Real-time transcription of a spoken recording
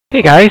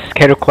Hey guys,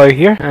 Clow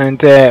here,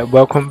 and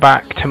welcome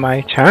back to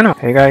my channel.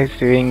 How you guys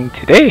doing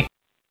today?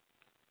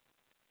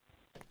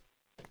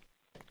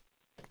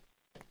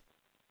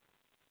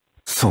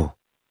 So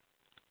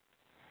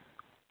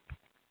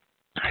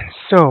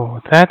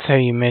that's how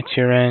you met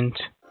your end.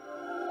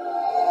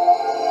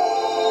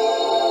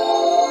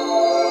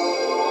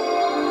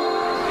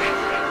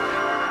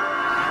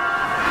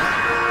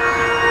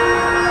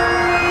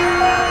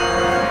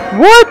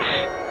 What?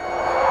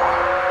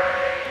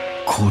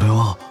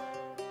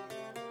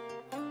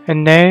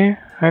 And now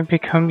I've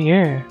become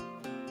you.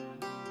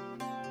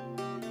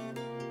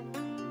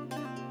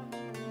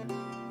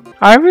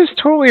 I was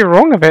totally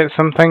wrong about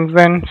some things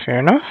then, fair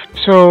enough.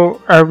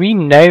 So, are we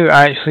now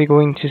actually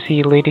going to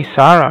see Lady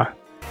Sarah?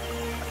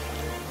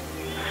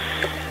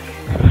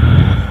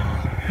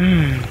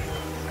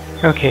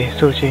 Okay,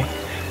 Sochi.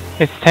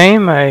 It's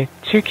time I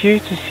took you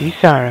to see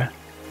Sarah.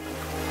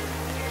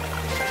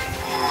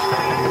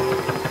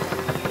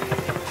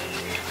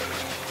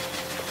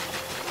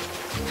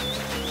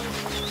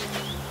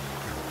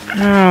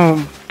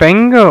 Oh,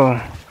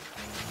 bingo!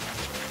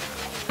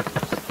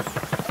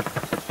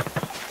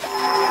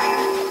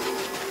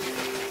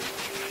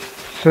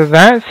 So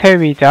that's how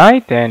he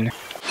died then.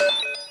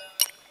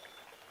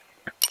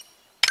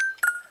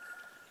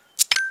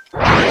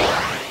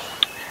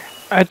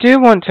 I do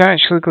want to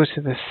actually go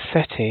to the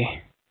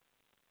city.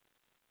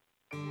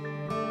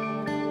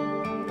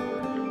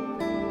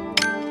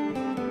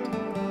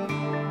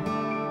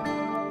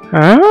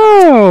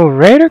 Oh,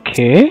 right,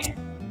 okay.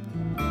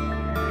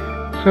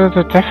 So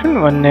there's a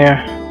different one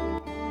there.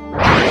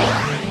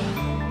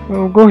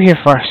 We'll go here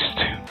first.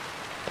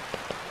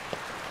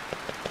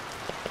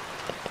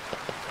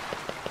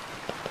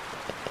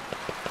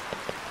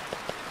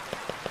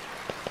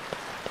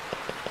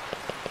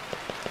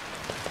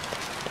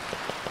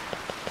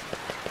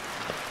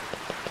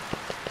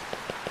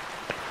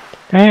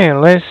 Hey,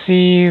 let's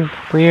see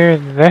where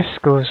this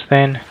goes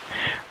then.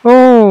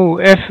 Oh,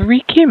 if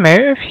we came out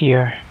of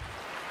here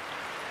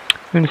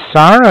and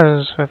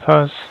Sarah's with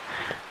us,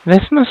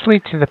 this must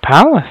lead to the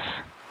palace.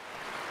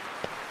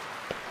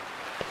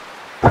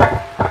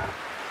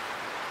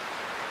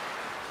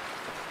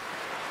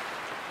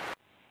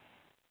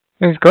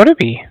 There's gotta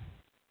be.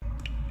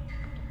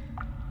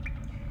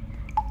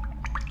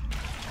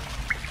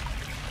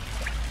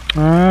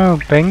 Oh,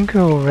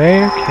 bingo,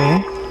 right,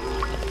 okay.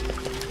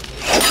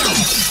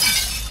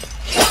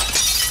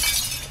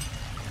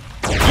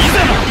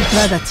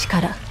 我が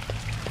力、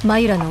マ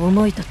ユラの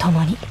思いとと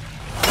もに。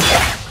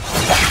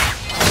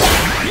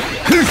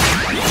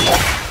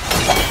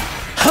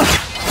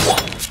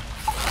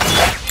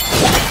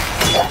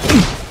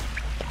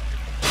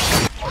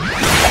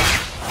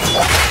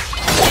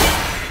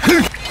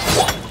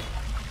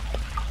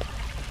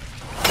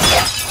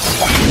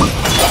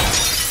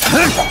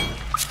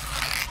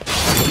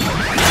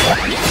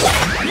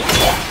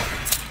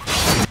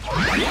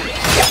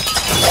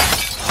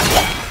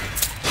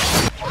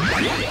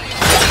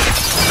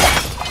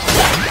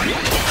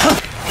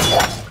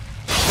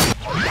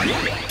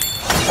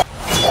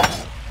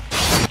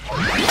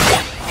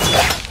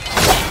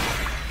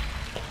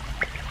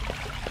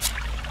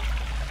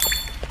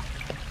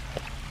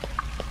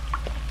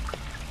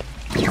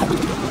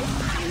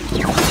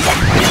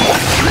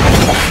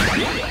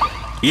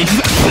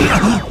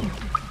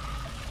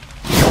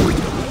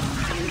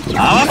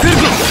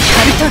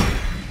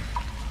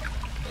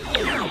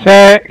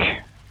Sick.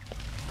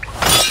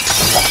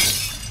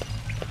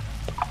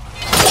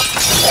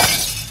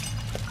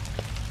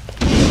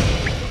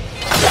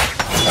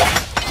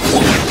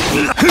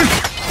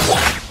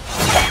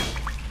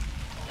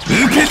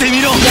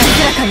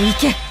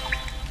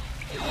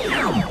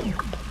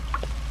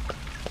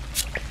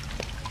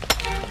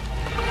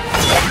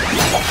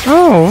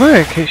 Oh,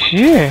 look, it's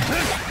you.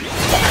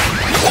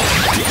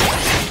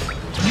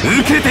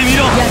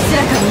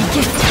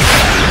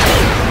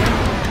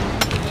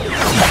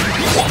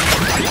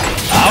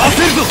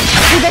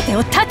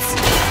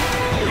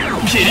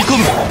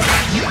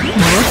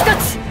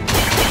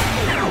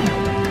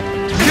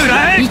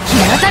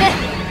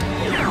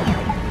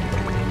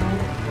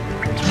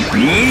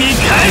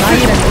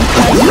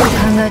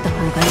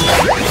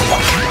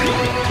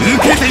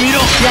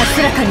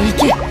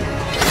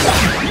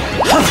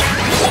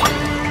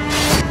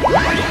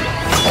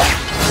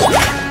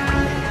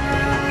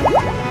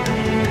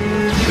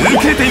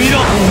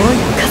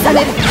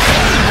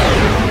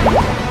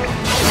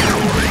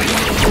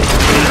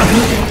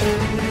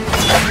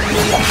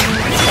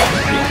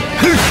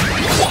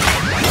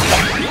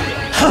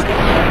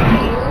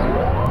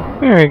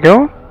 There we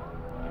go.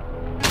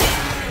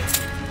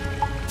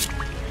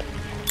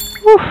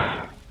 Woof.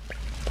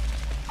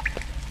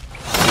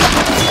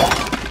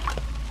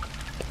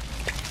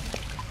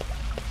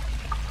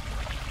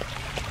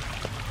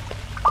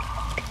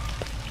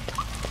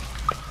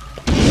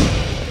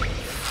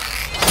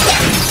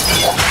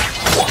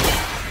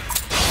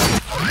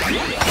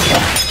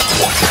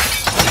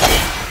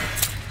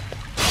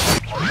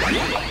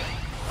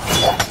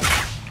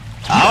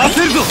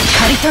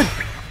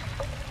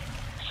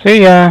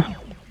 See ya.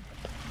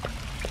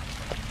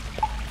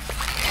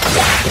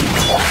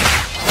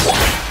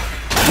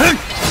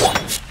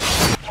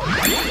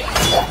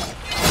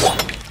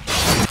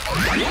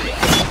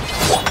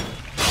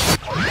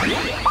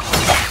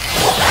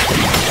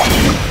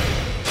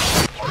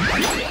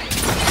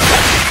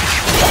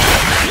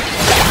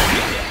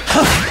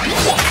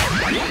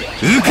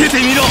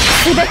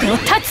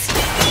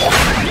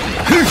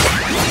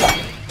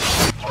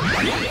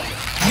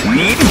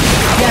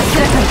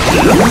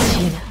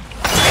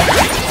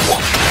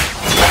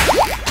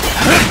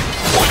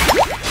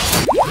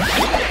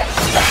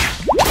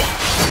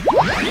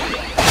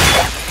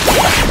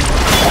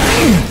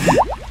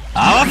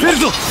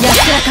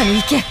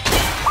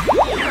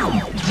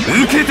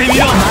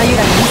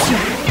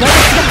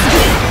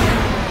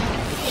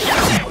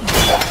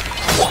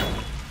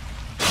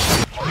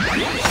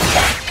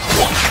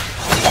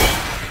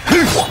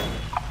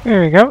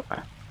 There we go.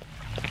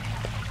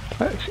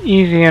 That's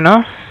easy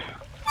enough.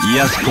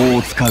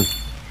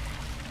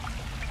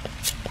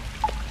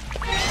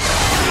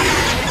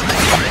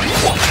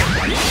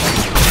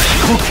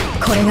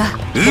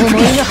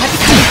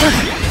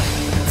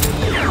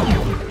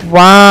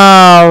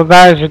 Wow,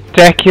 that is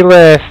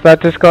ridiculous.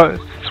 That just got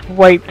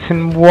swiped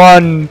in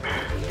one.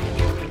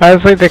 That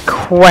was like the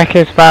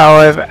quickest battle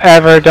I've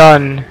ever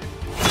done.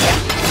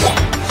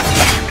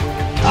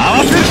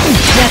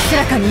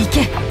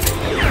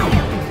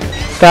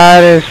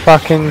 That is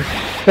fucking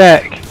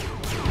sick.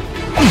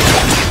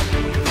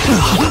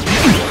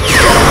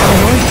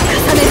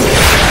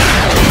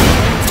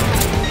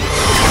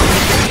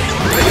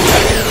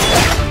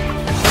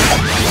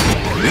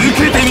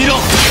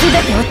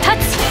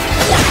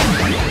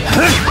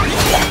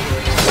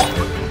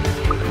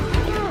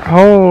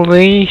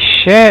 Holy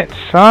shit,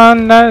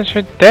 son, that's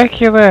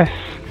ridiculous.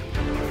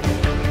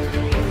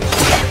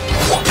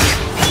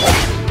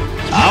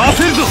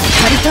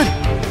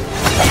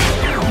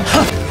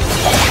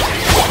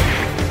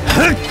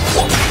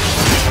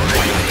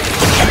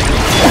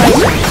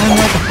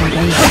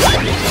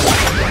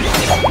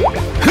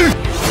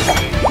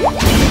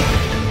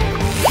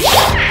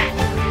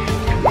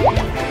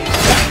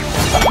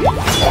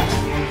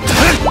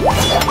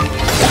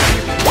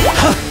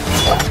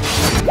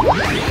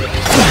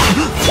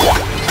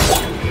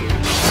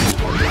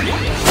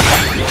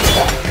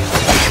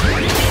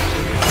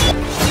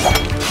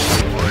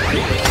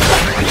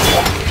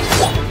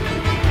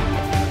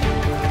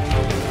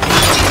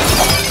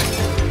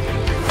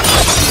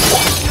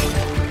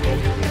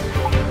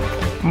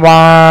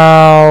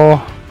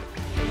 Wow.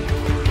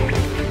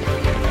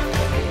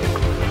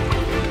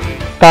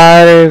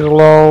 That is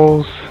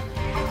lols.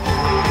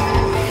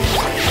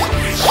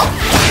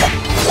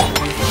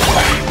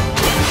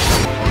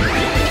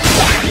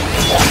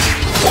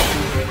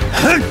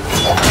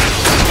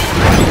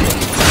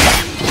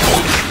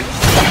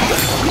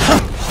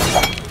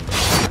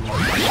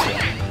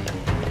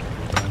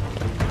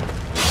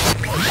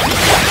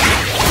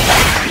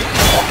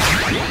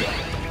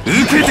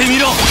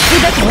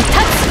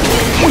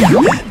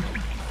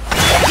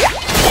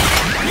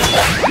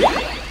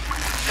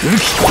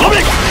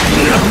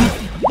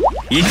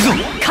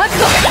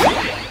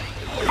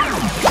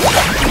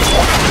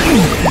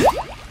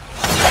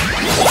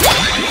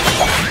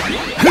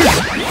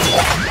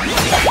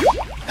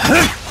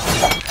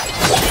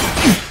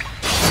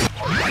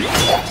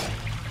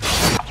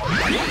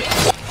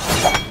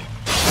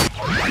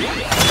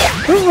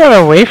 Don't run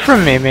away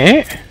from me,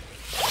 mate.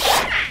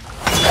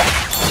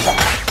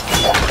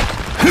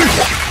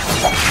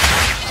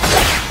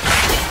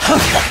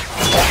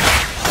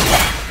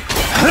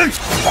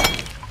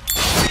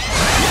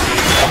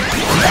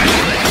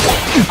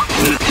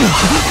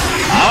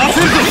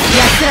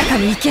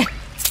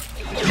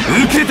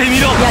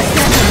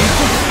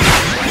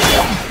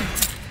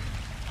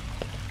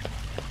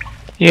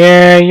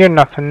 Yeah, you're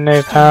nothing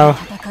new, pal.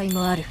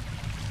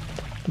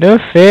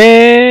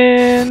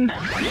 Nothing.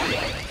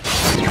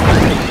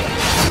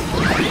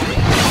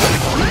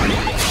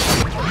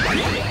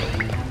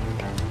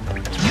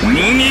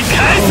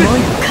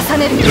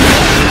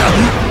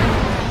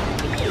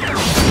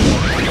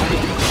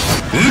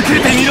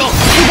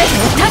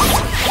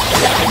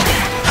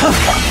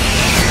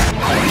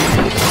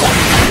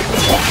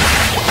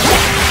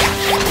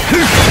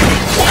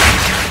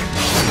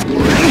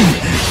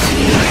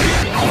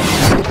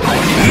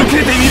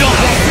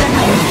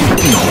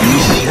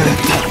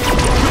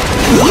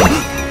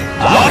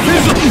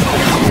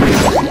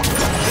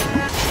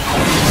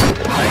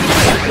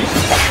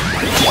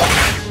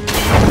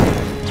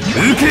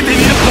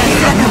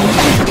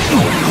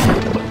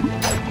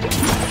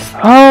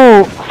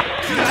 Oh!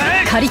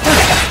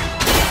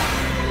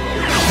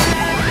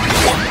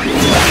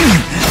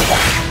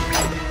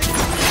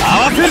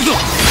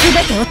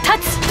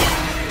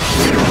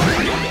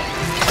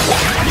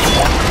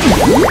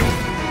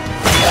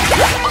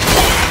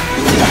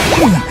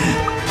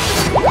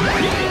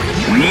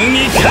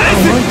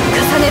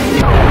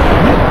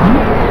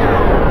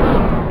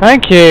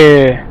 Thank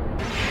you.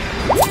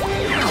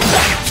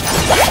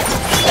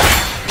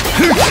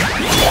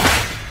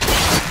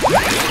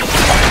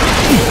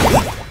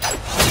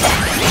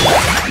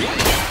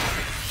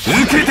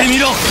 けてみ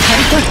ろ。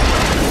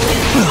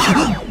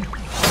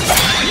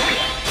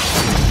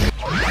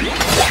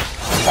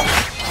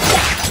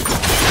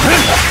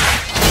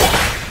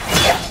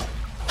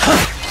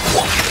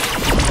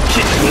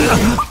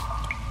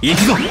行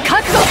くぞ。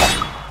覚悟。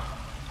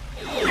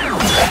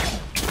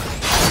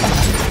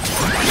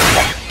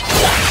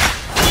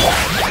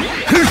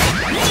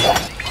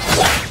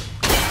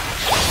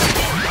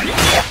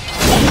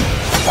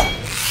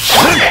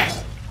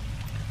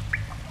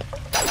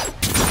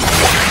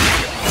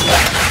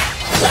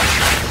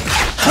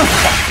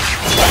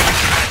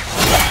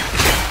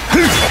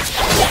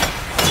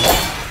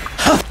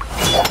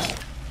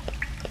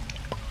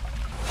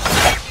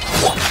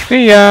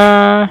See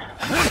ya!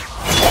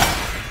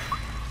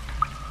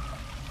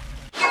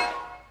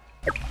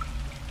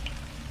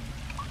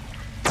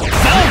 お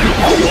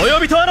呼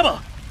びとあら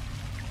ば。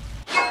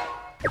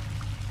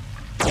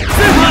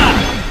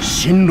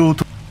新郎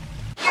と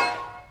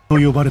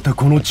呼ばれた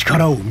この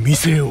力を見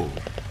せよう。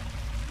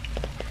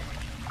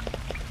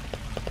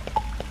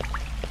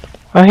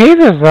I hear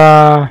there's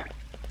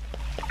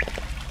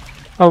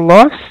a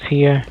loss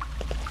here.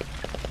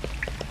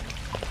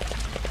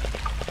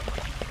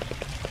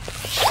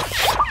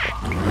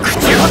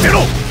 口当て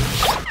ろ。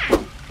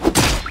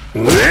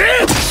力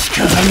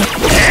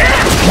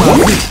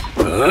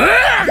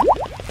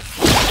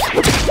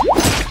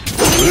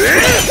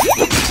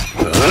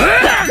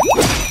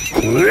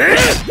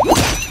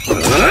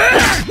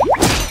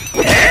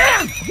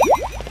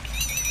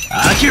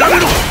諦め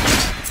ろ。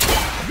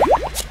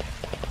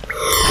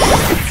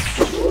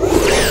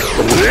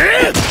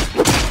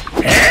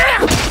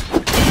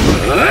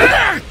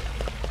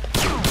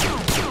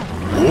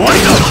終わ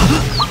りだ。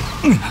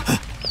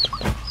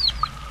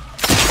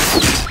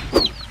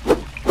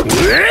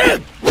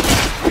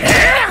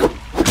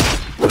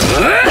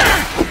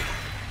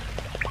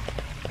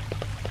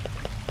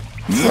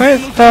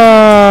With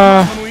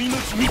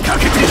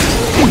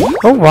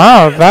oh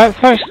wow, that's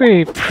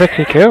actually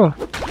pretty cool.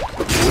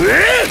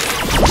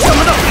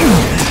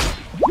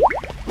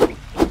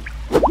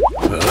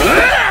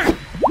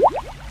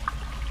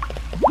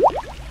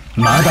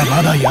 まだ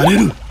まだやれ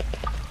る。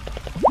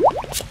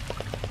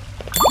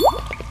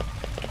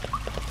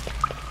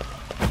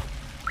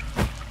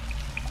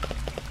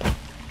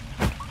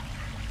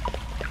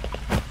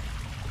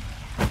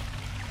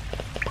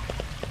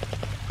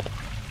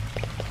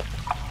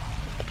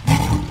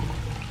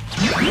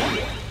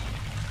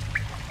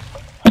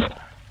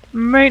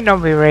Might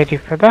not be ready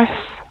for this.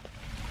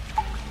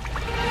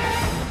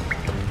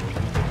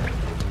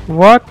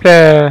 What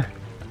the?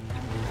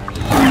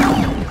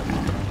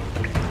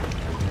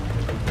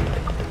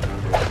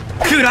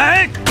諦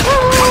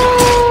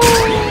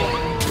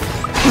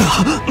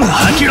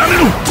め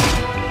ろ。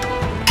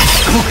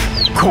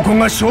ここが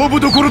勝負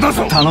どころだ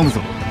ぞ。頼む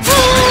ぞ。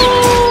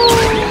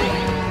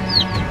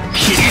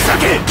切り裂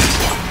け。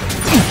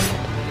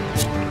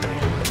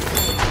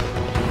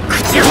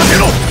口当て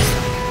ろ。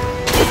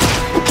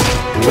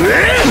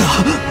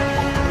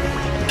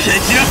蹴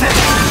散らせ。こ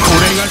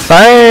れが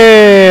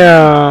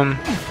Bam!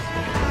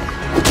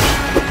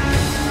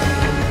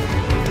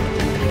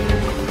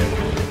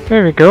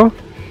 There we go.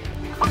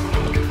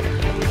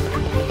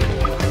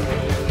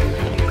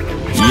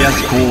 癒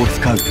し法を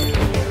使う。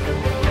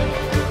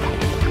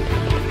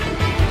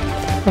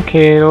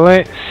 Okay,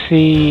 let's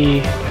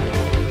see.「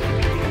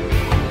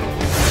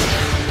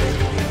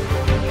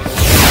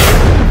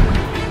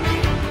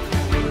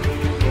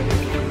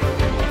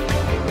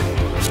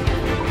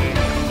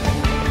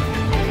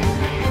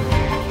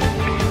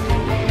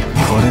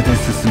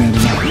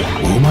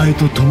お前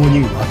と共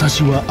に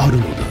私はある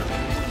のだ」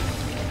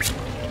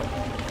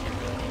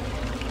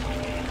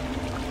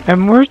 I'm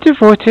more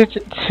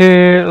devoted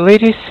to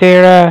Lady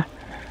Sarah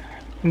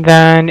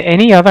than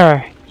any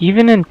other,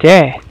 even in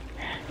death.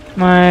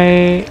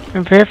 My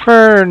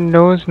fervor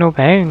knows no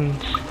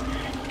bounds.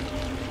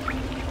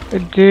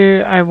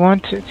 Do I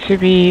want to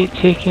be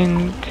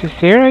taken to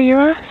Sarah, you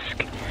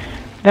ask?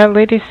 That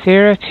Lady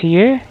Sarah to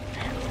you?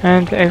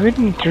 And I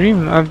wouldn't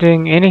dream of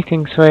doing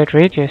anything so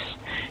outrageous.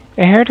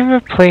 I heard of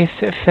a place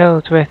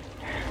filled with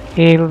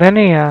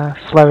Linnea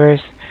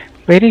flowers.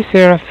 Lady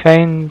Sarah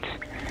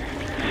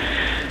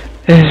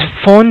is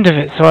fond of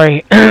it,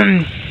 sorry,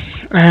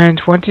 and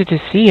wanted to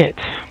see it.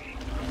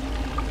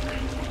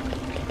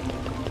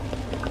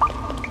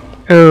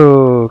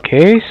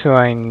 Okay, so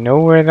I know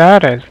where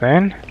that is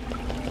then.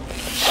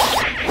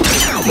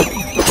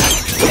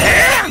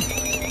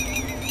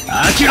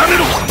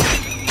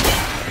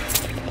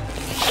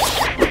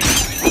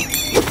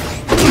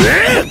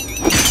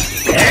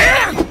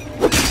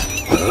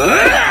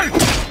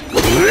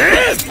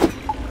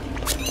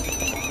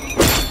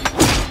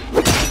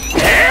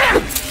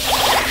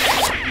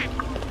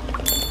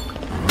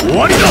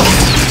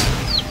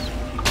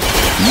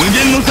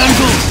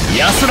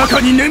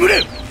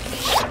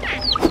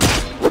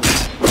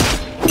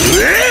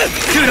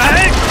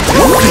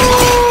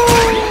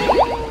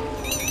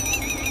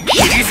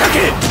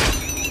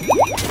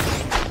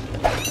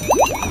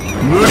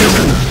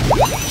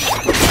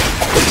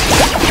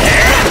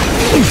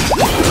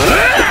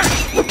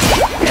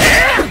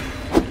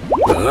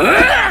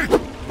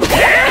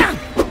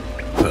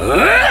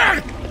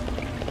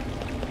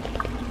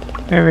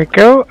 There we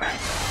go.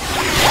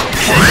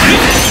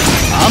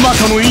 あま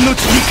たの命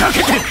にか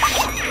けて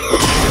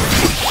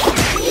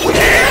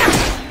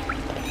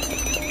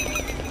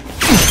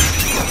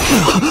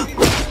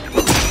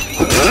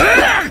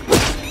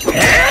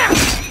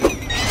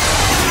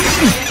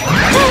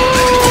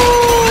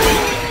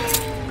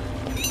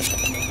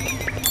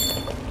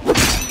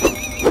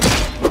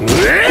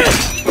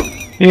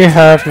You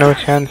have no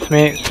chance,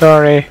 mate.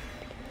 Sorry.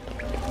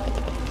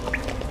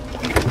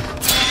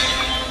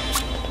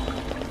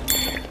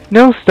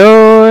 No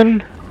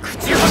stone.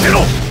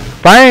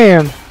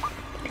 Bam.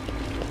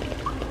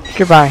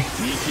 Goodbye.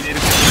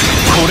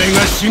 これ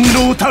が神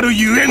道たる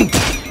ゆえん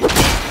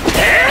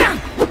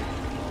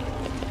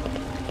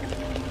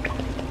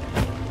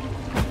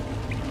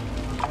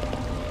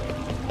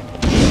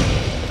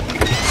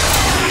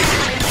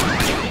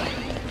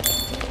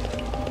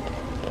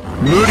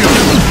無力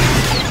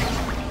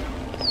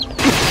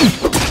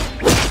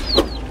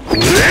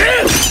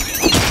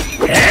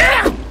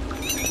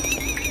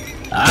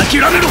諦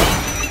めろ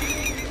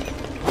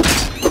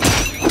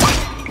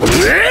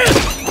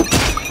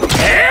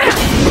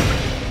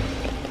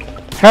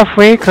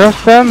Halfway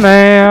across the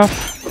map.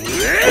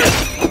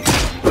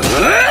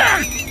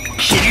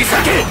 切り裂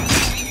け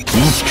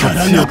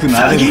力がく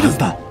なるはず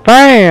だ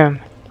Bam.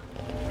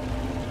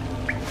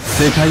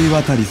 世界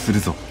渡りする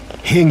ぞ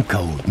変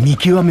化を見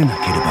極めな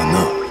ければ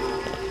な。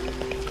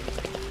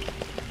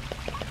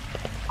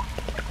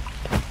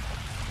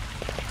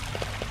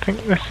 I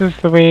think this is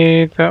the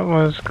way that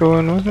was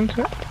going, wasn't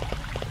it?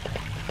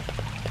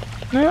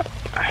 No.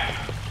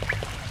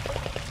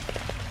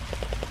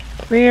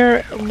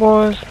 Where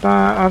was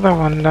that other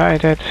one that I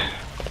did?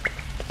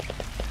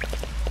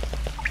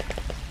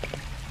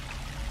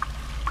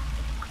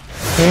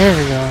 There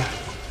we go.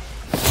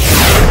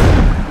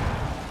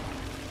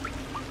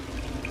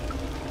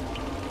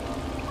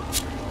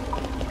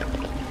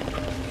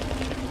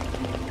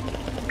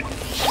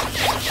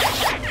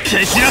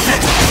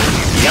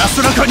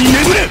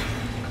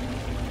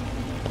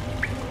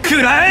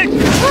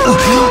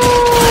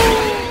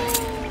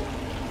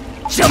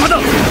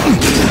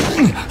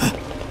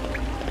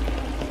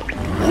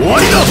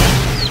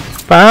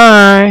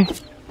 Bye.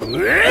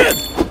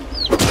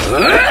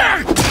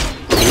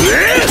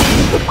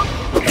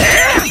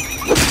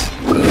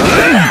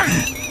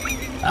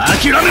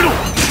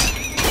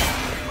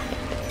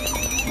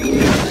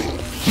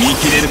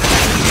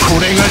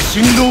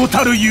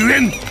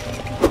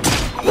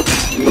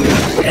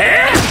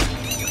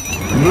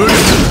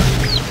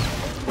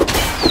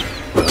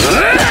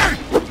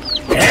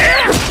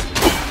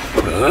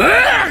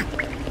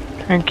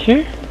 Thank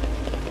you.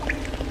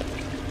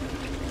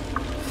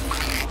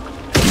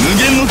 無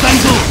限の残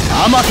像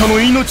あまたの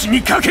命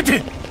にかけ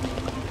て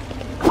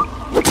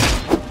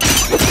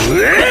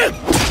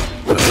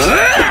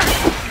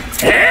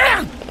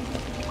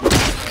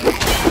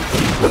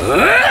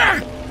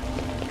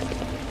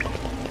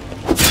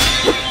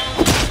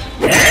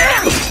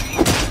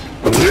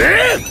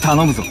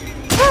頼むぞ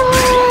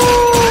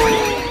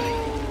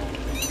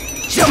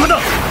邪魔だ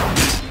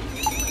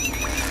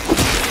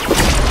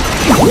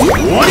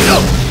終わりだ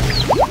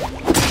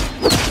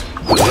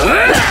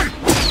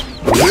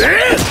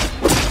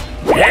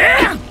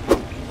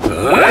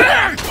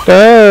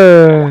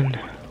Done.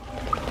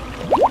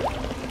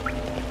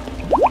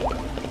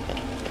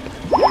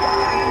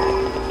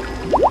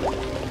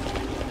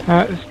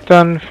 That's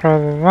done for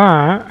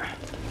that.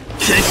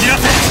 蹴散ら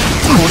せ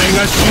これ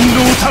が神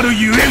道たる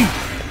ゆえん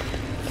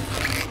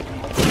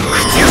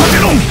口を出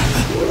ろ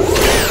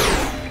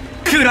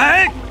食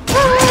らえ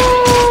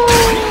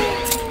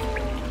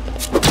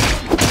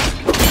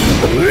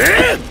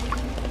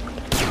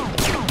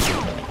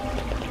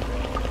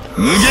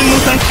無限の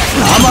残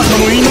あまた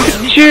の命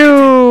に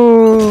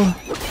Choo!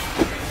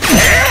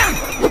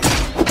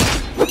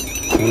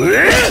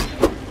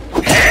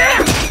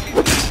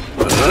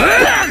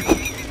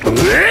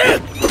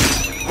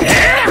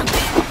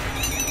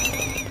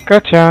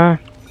 Gotcha.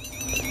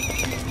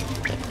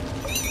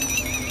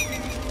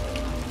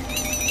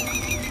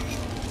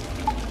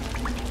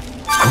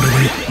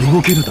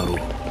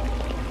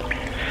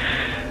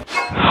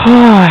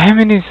 How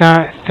many is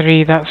that?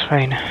 3, that's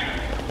fine.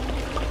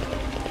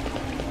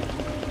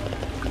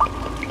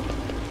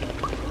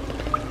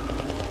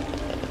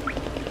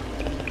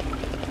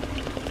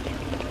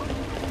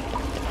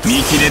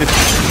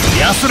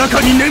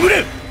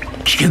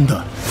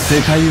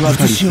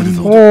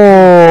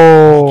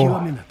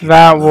 Oh,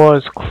 that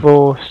was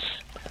close.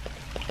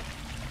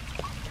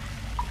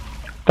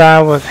 That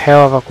was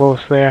hell of a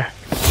close there.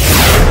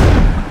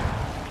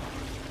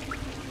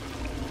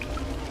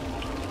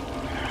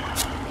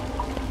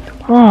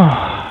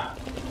 Oh.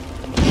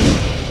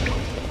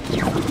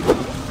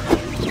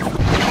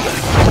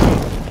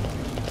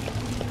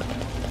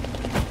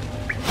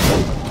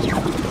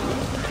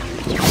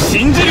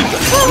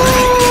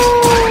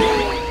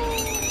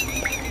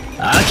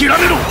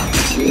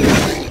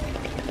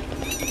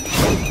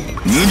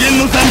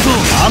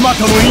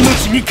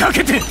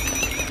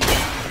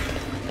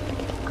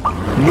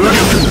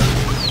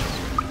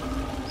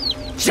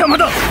 邪魔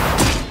だ。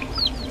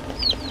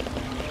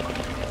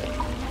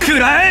食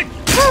らえ。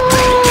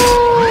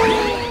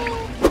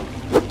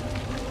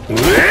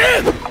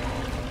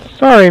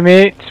Sorry,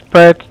 mate,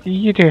 but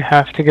you do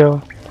have to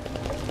go.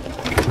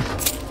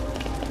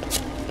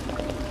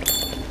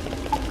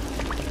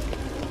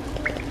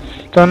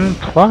 Stun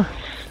plus.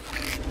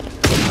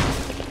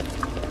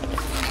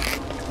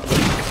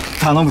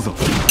 頼むぞ。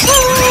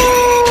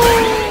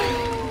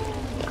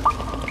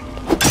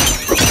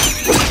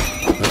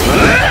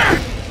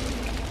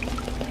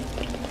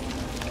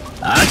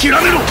諦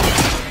めろ。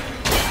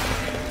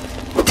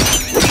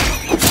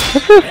I'm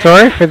so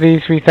sorry for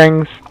these wee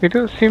things. They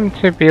don't seem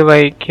to be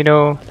like, you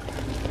know,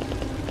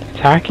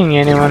 attacking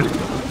anyone.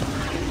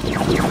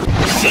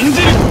 信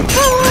じる。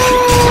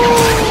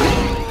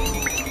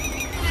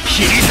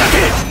切り裂け。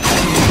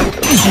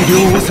治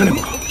療をせねば。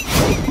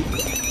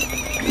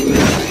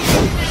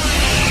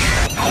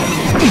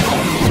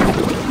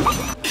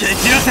蹴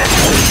散らせ。こ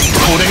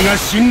れが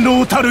辛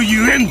労たる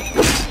ゆえん。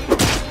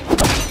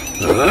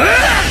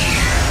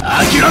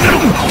諦めろ。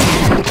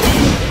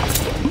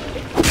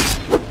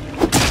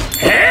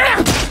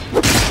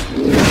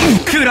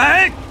食ら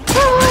え。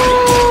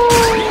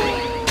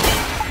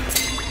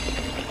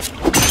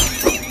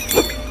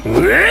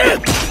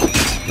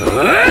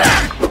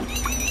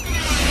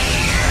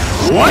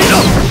終わりだ。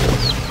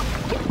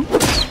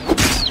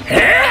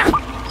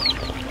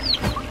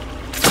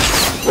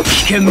危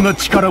険な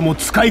力も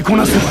使いこ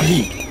なせばい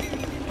い。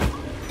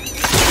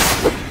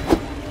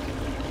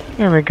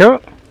 There we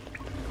go.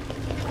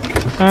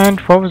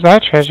 And what was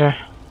that treasure?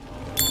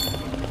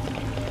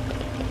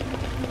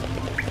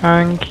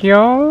 Thank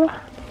y'all.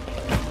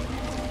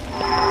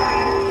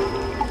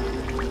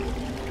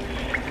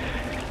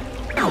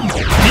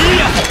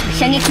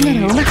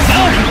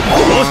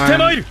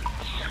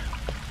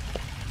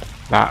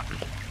 That.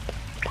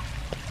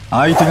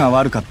 相手が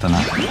悪かったな。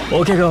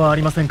お怪我はあ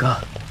りません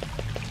か。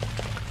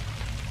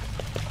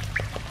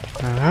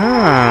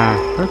 Ah,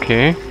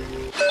 okay.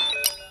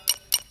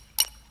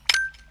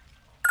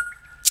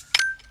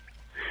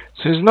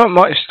 So there's not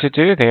much to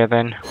do there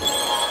then.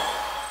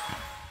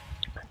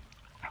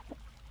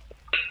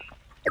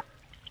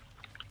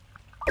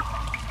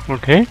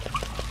 Okay.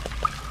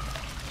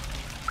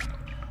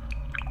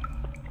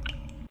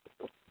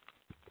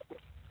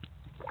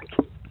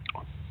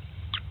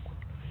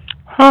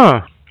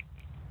 Huh.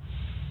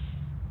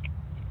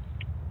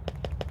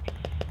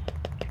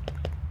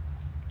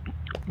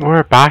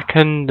 We're back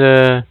in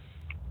the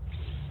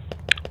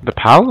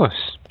palace.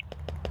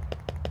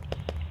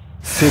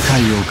 世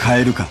界を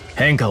変えるか。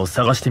変化を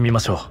探してみ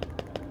ましょ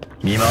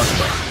う。見回せ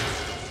ば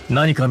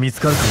何か見つ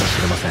かるかも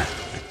しれません。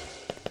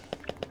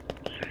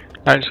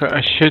 Actually,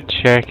 I should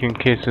check in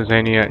case there's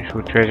any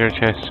actual treasure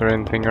chests or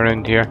anything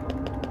around here.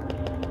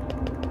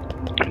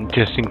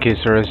 Just in case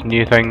there is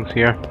new things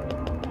here.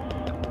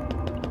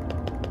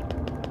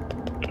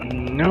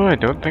 No, I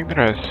don't think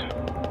there is.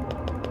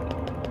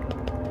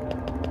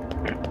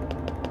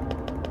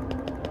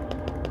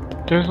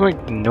 There's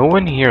like no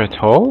one here at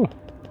all.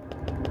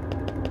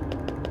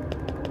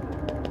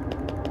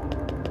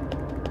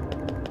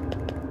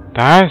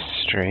 That's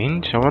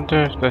strange. I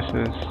wonder if this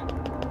is...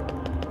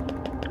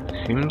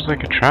 Seems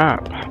like a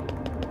trap.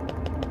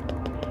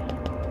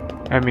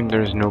 I mean,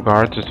 there's no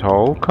guards at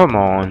all. Come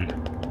on.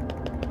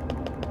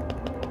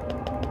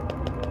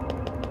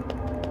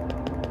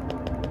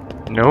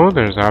 No,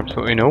 there's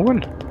absolutely no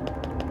one.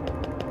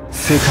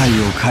 世界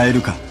を変え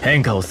るか。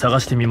変化を探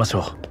してみましょ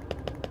う。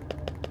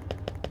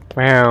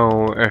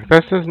 Well, if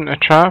this isn't a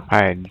trap,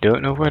 I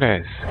don't know what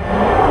is.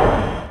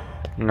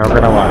 Not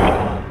gonna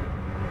lie.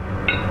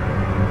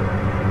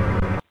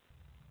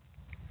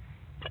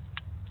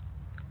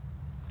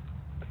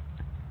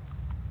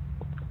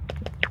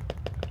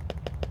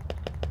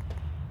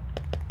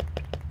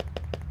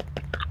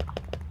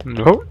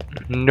 Nope,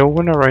 no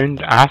one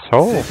around at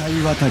all. 世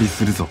界渡り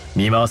するぞ。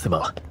見回せ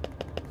ば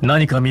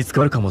何か見つ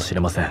かるかもしれ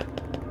ません。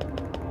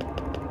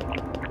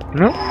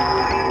 Nope.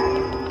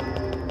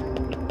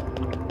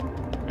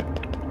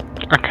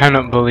 I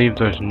cannot believe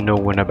there's no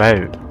one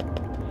about.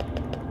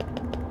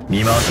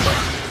 見回せば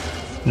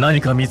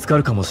何か見つか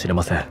るかもしれ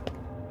ません。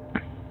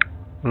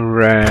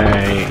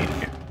 Right.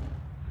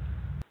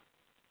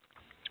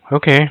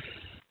 Okay.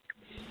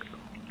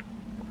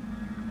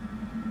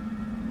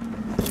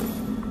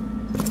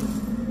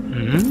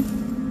 Hmm?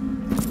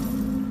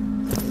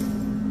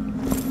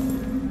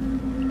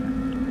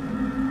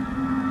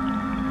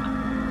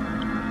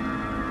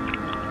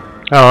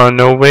 Oh,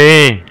 no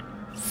way.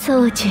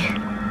 操縦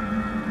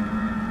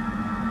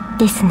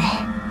ですね。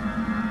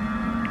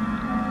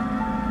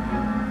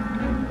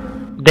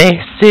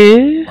 This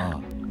is?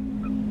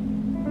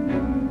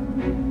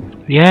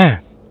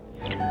 Yeah.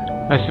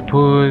 I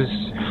suppose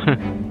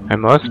I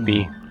must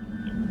be.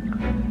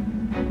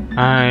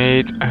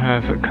 I'd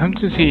have come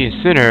to see you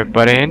sooner,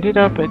 but I ended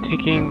up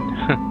taking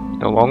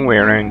the long way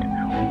around.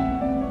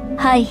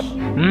 はい。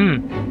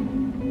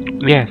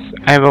 Yes,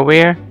 I'm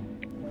aware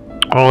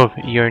of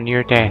your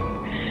near death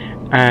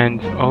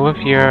and all of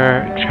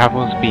your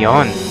travels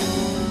beyond.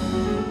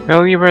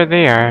 While you were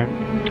there,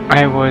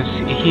 I was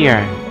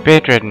here,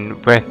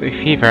 bedridden with a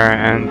fever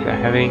and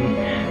having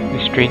the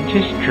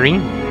strangest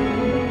dream.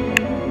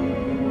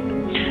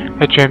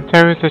 I dreamt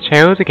I was a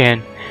child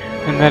again,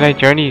 and that I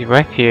journeyed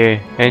with you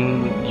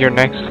in your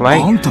next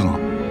life.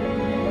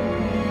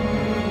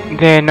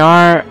 Then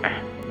are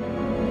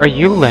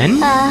you Lin?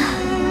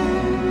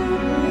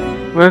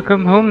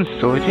 Welcome home,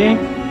 Soji.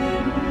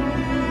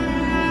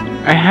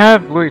 I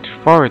have looked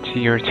forward to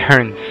your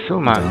return so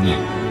much.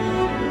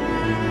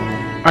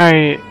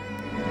 I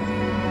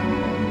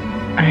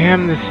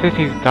am the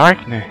city's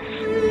darkness.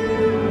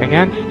 I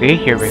can't stay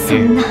here with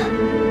you.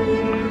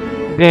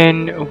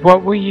 Then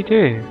what will you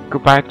do? Go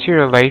back to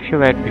your life you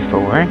led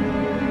before?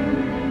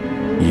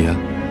 Yeah.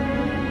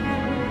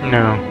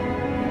 No.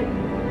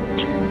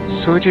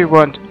 Soji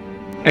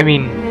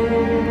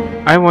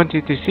I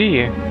wanted to see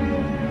you.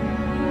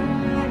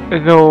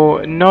 Though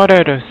not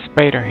out of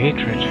spite or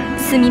hatred.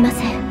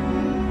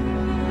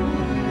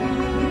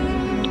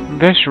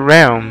 This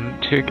realm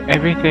took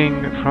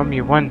everything from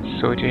you once,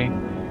 Soji.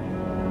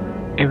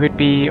 It would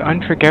be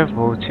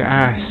unforgivable to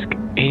ask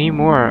any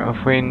more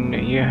of when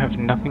you have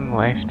nothing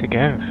left to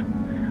give.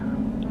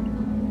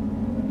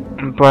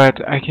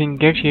 But I can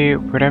give you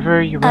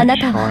whatever you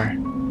wish for.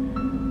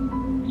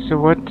 So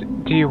what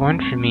do you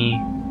want from me?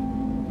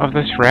 Of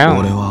this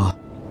realm?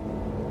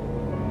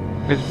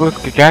 As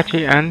both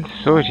Kagachi and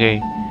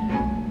Soji,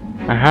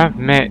 I have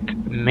met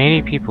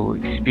many people,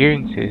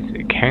 experiences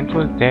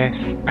countless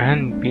deaths,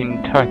 and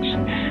been touched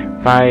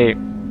by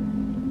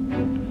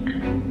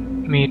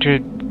major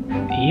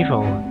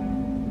evil.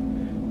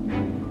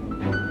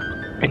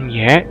 And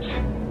yet,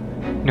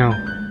 no,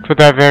 for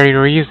that very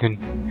reason,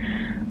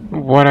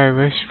 what I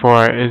wish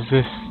for is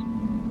this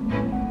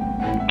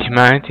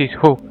humanity's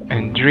hope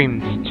and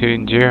dreams to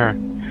endure.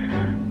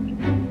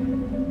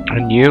 A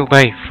new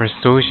life for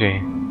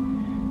Soji,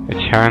 a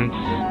chance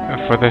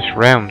for this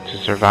realm to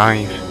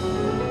survive.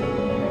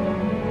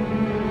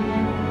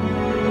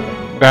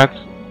 That's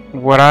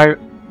what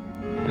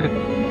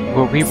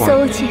we want.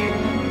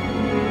 Soji.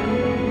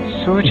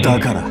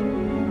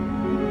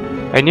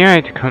 I knew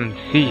I'd come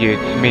see you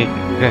to make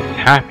this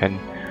happen,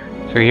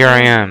 so here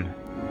I am.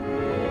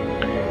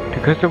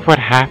 Because of what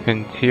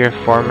happened to your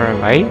former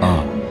life?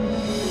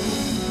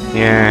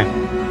 Yeah.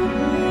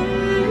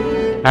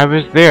 I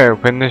was there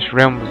when this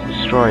realm was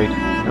destroyed.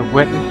 I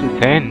witnessed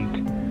its end.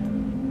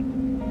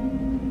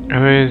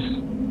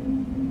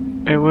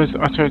 It was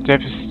utter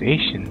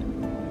devastation.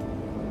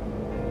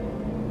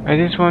 I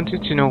just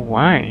wanted to know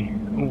why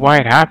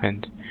it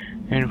happened,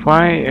 and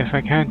why, if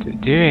I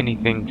can't do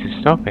anything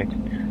to stop it.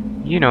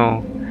 You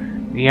know,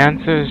 the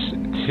answers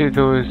to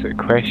those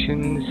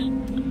questions,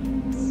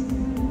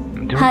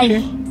 don't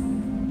you?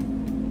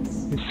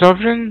 The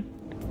Sovereign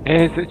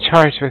is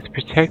charged with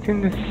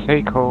protecting the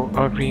cycle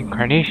of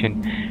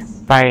reincarnation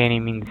by any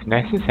means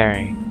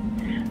necessary.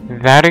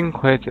 That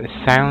includes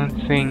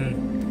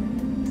silencing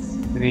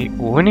the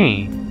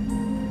Oni.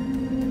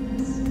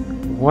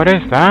 What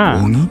is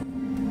that? Oni?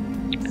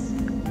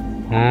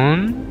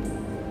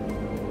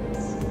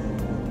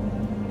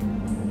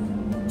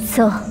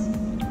 So.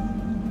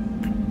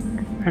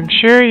 I'm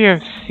sure you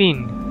have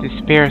seen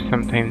despair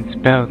sometimes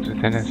builds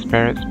within a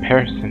spirit's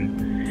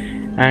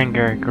person.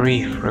 Anger,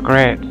 grief,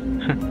 regret,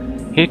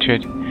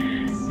 hatred.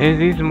 It is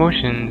these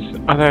emotions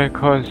other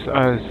cause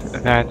us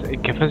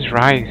that give us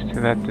rise to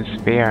that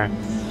despair.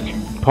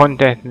 Upon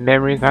death,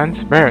 memories and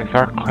spirits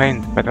are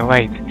cleansed by the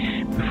light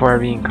before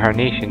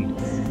reincarnation,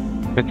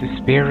 but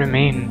despair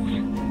remains.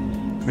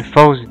 It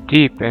falls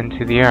deep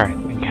into the earth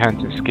and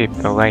can't escape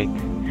the light.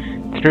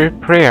 Through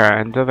prayer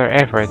and other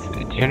efforts,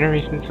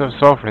 generations of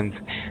sovereigns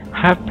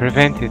have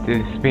prevented the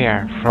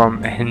despair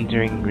from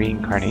hindering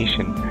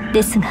reincarnation.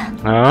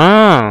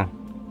 Oh!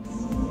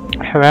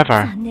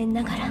 However,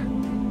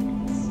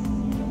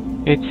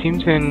 it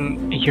seems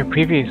in your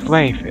previous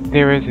life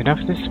there was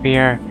enough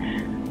despair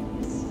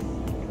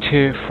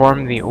to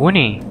form the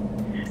Oni.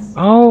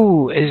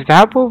 Oh, is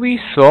that what we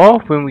saw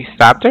when we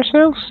stabbed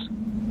ourselves?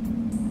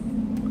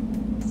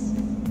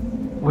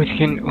 Which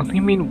can only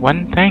mean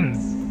one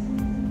thing.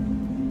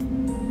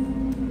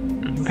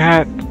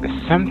 That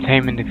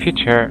sometime in the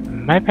future,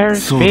 my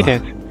powers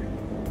faded.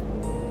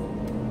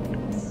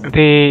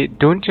 They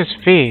don't just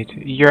fade,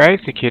 you're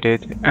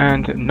executed,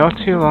 and not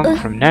too long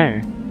from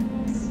now.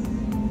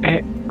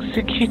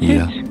 Executed?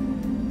 Yeah.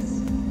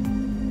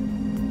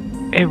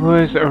 It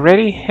was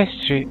already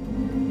history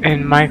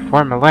in my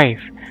former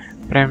life,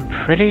 but I'm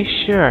pretty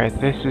sure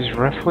this is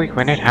roughly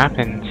when it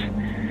happened.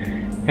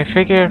 I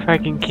figure if I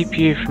can keep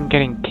you from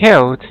getting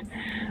killed,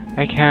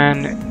 I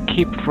can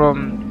keep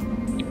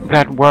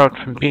that world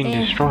from being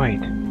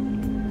destroyed.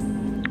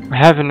 I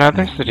have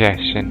another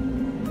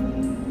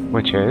suggestion,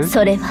 which is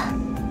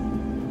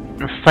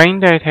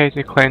find out how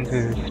to cleanse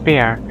the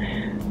despair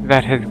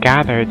that has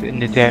gathered in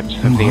the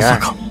depths of the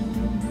earth.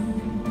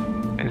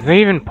 Is that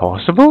even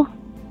possible?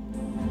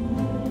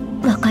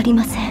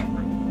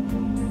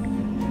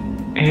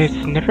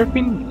 It's never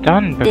been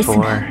done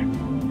before,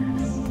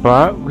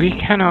 but we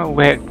cannot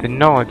let the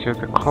knowledge of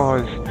the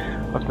cause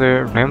of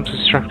the realm's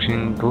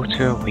destruction go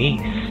to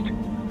waste.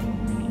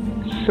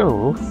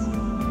 So,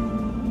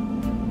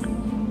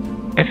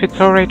 if it's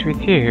alright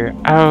with you,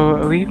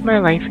 I'll leave my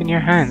life in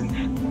your hands.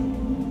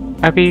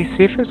 I'll be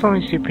safe as long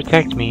as you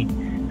protect me,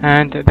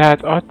 and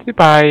that ought to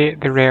buy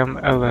the realm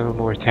a little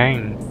more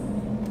time.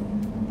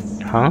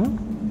 Huh?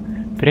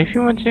 But if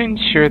you want to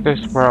ensure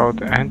this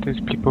world and its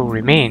people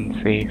remain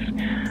safe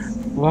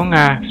long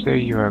after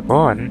you are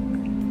gone,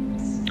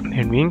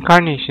 then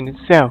reincarnation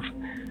itself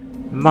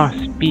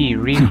must be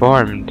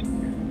reformed.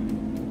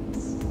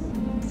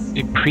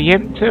 A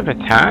preemptive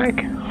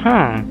attack?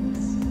 Huh.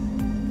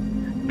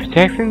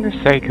 Protecting the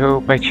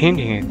cycle by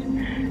changing it.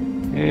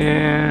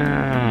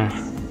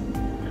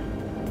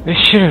 I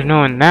should have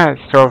known that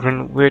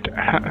Sovereign would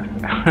have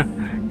a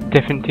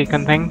different take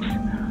on things.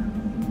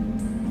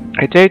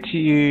 I doubt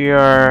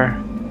your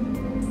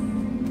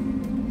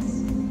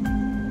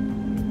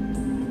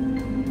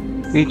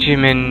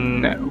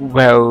Liegemen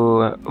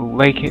will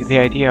like the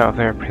idea of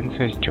their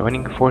princess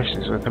joining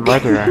forces with a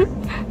murderer.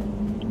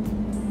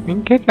 You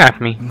can kidnap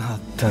me.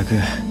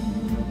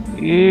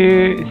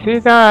 You say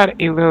that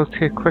a little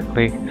too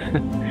quickly.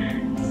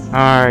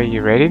 Are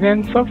you ready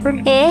then,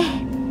 Sovereign?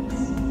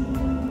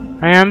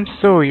 I am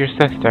so your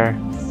sister.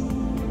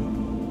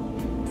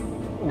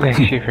 Lest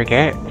you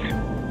forget.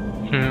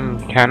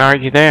 Can't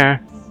argue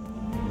there.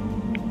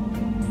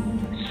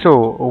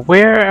 So,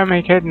 where am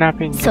I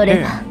kidnapping you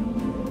to?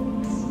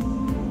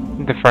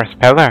 The first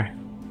pillar.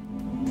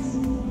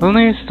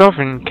 Only a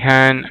Sovereign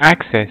can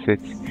access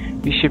it.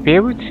 You should be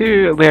able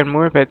to learn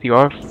more about the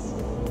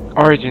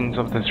origins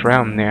of this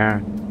realm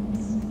there.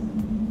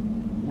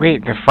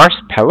 Wait, the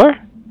first pillar?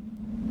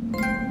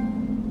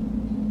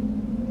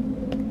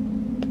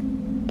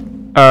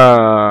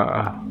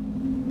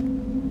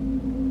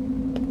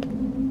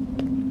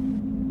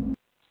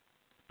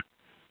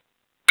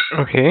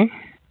 Okay.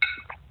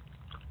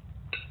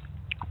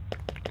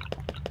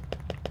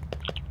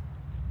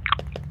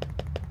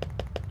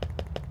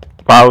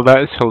 Wow,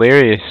 that is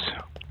hilarious.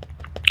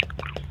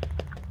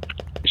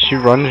 She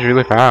runs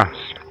really fast.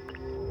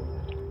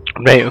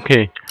 Right,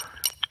 okay.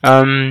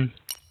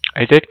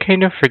 I did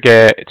kind of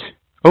forget.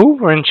 Oh,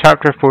 we're in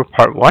chapter 4,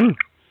 part 1.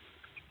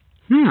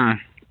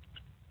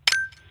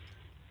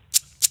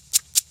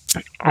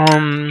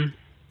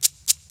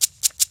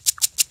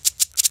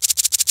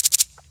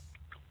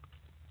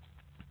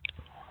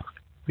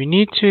 We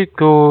need to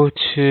go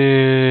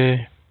to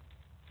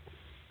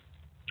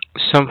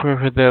somewhere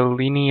for the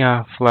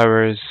Linnea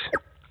flowers.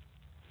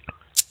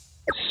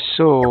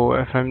 So,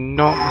 if I'm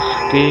not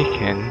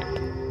mistaken,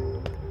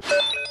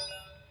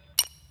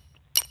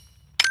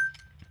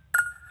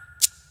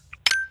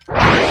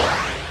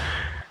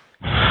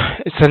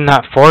 it's in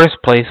that forest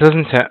place,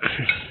 isn't it?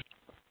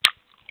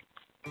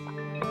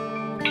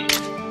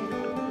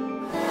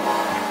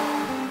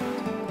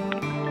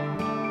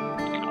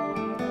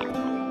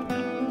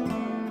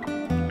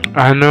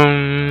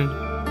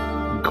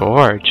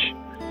 Gorge.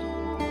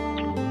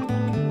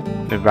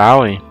 The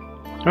valley.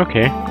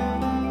 Okay.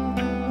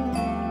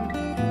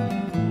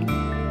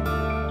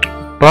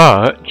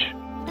 But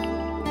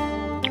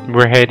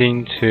we're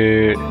heading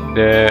to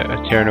the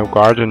Eternal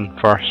Garden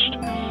first.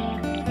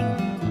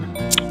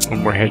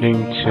 And we're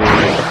heading to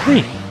number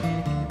 3.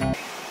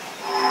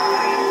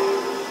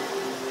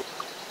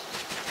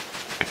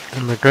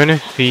 And we're gonna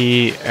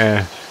see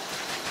if...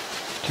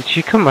 Did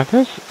she come with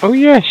us? Oh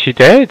yeah, she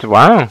did.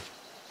 Wow.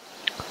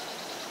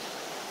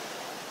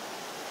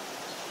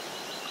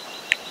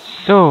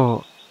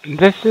 So,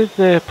 this is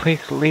the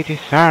place Lady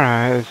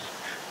Sarah is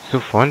so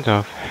fond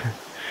of.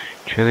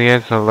 Truly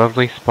is a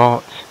lovely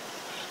spot.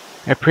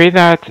 I pray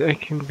that I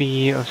can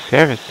be of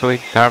service to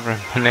Lady Sarah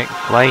in my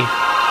next life.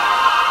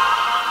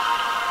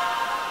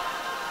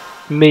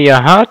 May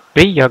your heart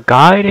be your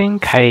guiding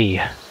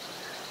key.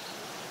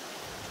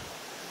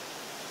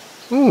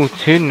 Ooh,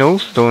 2 null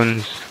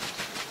stones.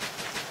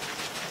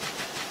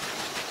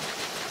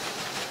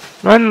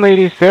 Run,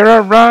 Lady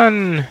Sarah,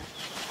 run!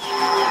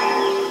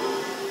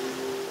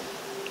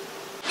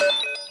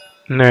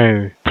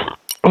 No.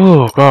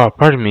 Oh god,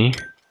 pardon me.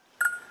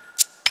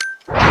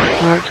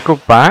 Let's go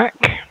back.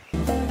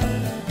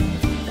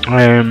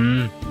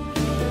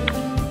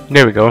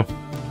 There we go.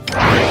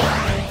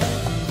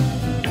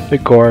 The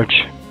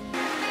gorge.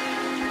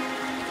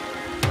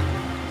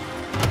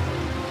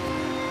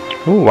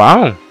 Oh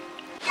wow.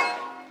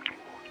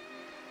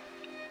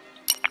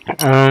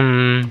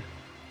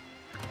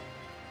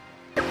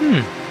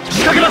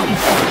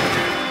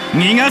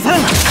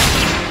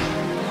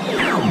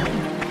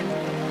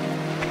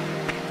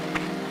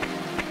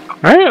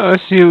 Alright,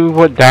 let's see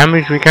what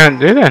damage we can't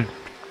do then.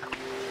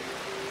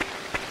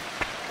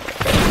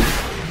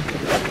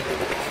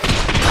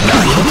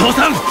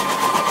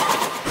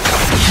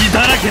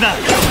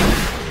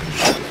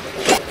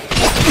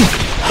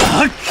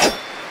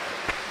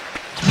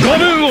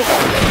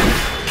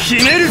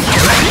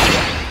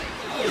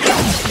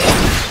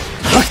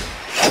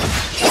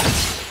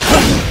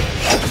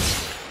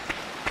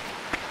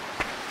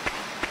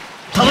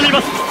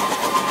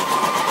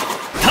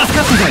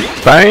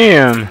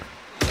 Bam!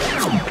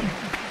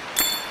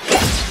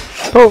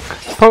 Poke,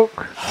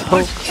 poke,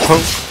 poke,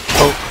 poke,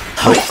 poke,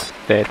 poke.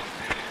 Dead.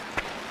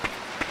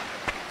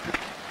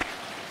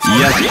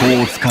 癒し法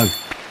を使う。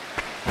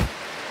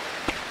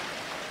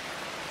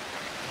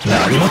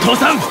何も通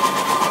さん。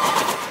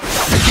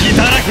隙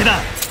だらけ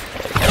だ。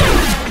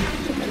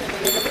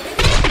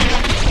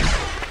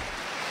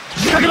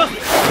仕掛けます。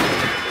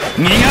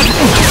逃がす。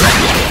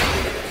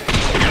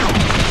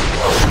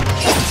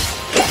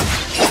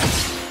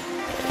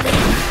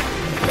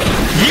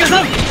逃が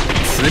さん。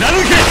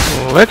貫け。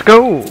Let's go.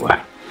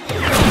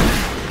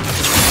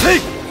 Hey.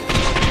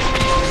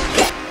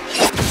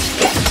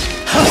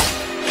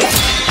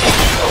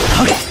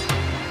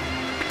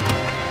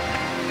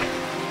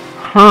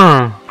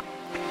 Huh.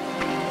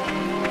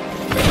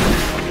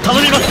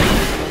 頼みます。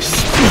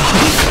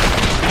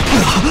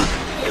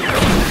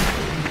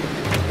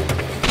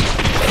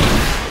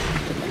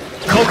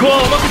ここは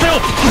お任せを。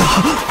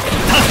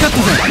助かった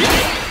ぜ。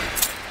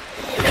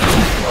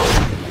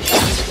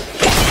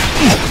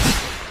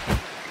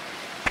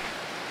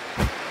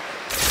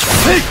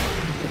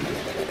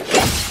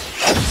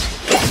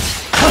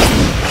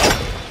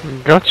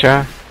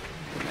Gotcha.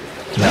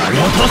 何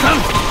も通さん。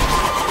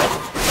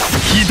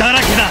火だら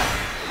けだ。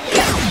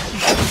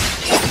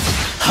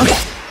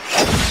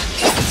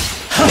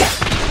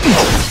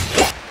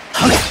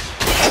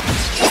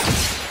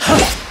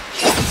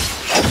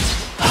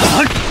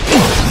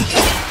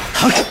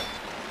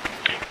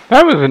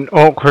That was an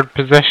awkward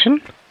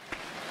position.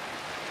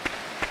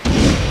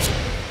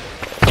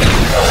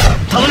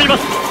 頼みま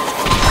す。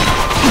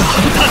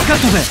助かっ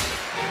たぜ。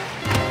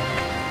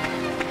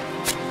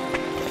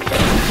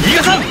逃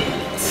がさん。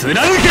貫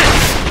け。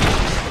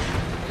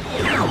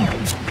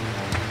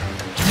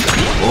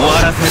終わ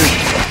らせる。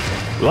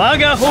我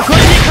が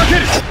誇りにかけ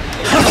る。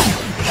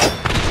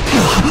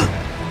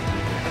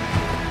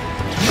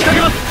仕掛け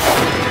ます。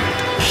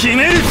決め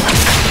る。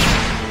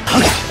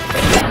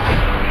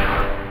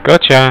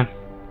Gotcha.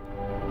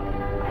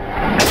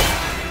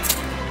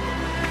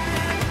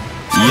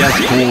 癒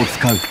し法を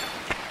使う。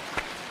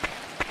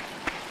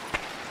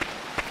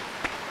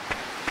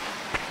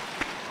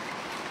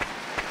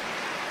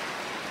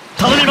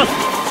頼みます。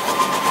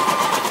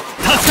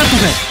助かった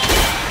ぜ。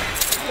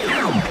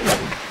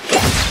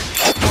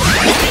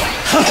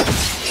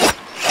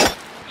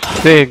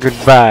Say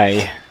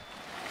goodbye.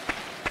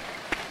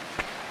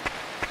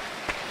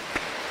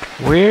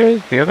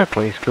 Where's the other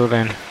place go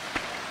then?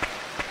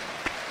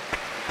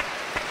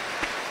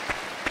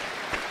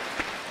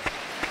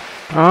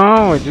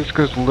 Oh, it just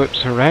goes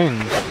loops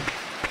around.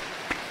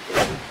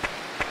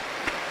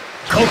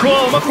 ここ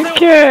はお任せを。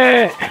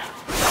 Okay.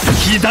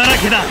 火だら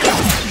けだ。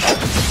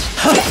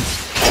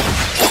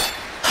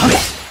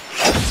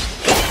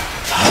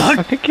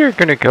I think you're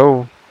gonna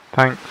go.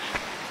 Thanks.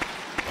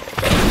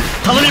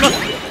 頼みます。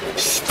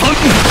ストン。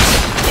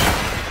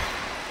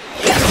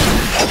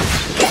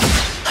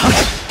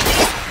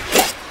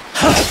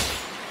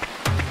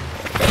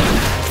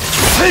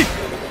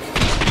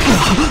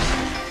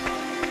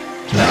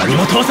何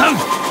も通さん。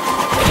助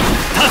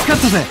かっ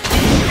たぜ。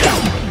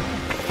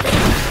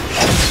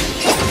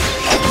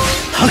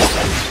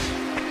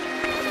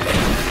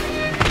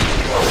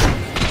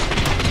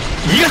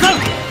逃がさん。い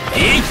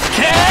つ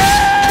け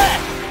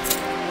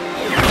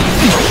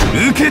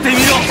ー。受けてみ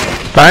ろ。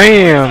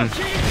 Bam!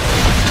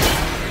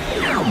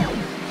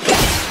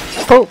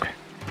 Poke!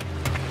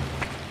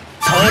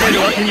 倒れる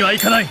わけにはい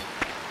かない。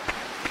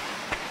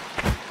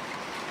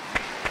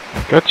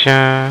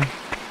 Gotcha!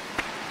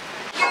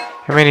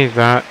 How many is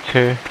that?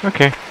 2.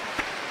 Okay.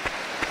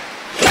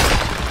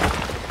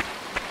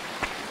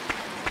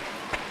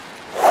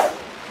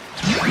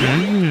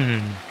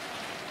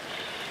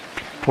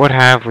 What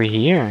have we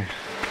here?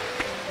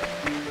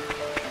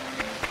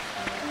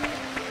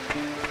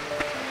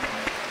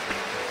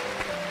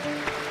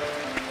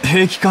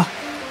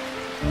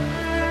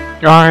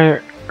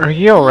 Are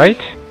you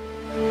alright?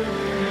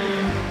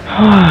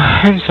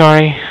 I'm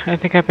sorry. I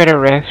think I better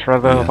rest for a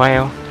little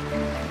while.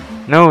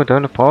 No,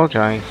 don't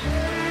apologize.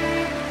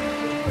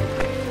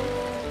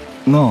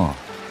 No.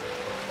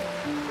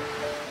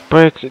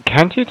 But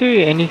can't you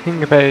do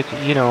anything about,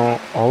 you know,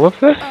 all of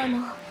this?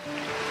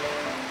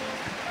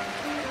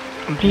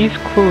 These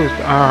clothes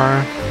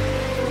are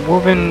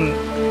woven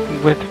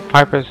with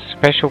Piper's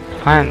special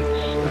plants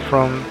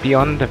from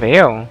beyond the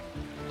veil.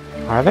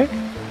 Are they?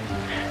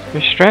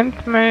 You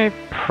strengthen my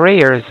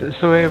prayers,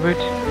 so it would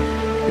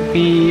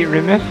be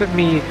remiss of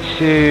me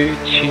to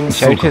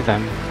change out of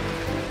them.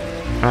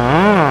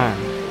 Ah.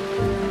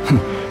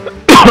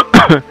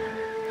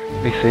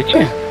 They suit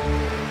you.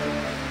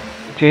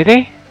 Do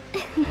they?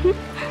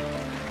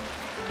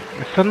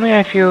 Suddenly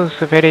I feel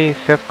so very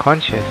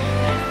self-conscious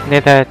now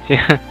that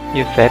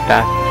you said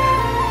that.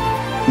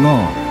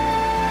 No.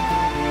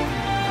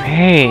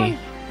 Hey.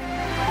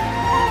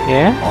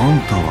 Yeah?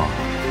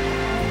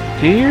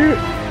 Do you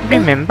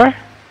remember?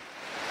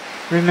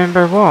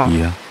 Remember what?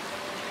 Yeah.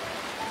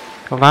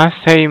 The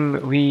last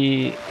time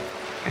we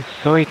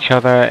saw each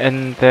other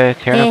in the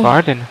Eternal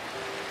Garden.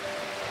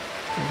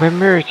 When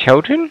we were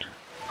children?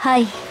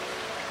 Hi.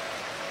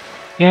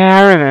 Yeah,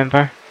 I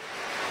remember.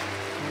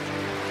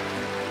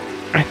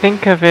 I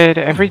think of it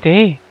every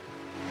day.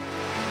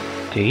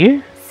 Do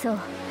you? そう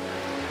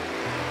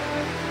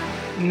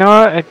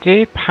Not a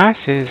day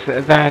passes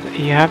that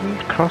you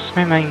haven't crossed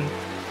my mind.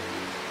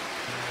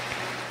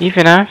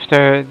 Even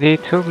after they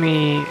told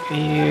me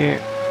you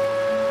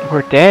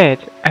were dead,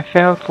 I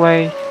felt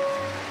like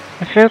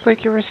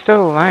you were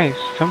still alive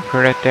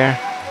somewhere out there.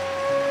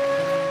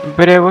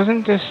 But it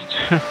wasn't just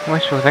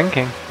wishful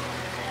thinking.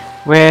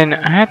 When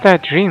I had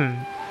that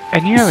dream, I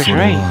knew I was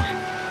right.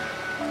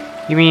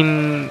 You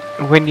mean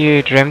when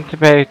you dreamt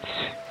about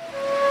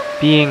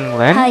being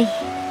Lynn? はい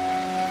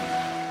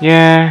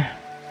Yeah.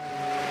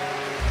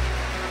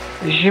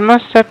 She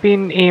must have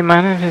been a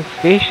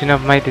manifestation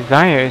of my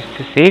desires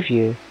to save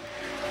you.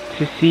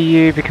 To see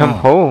you become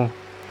whole.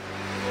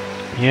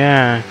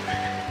 Yeah.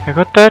 I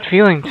got that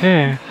feeling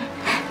too.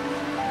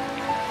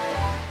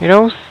 It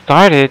all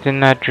started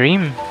in that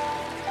dream.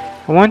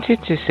 I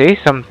wanted to say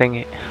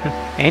something,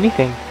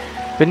 anything,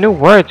 but no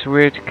words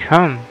would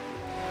come.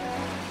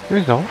 It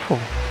was awful.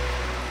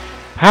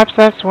 Perhaps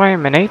that's why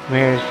my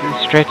nightmares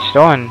stretched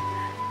on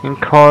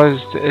and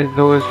caused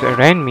those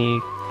around me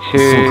to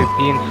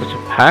be in such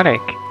a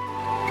panic.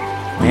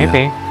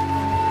 Maybe.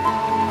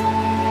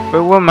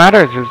 But what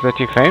matters is that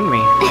you found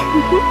me.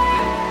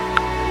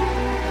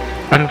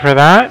 And for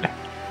that,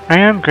 I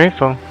am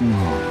grateful.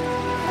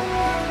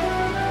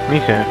 Me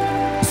too.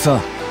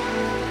 So,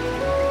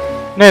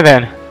 Now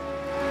then,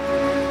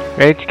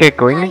 ready to get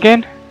going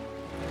again?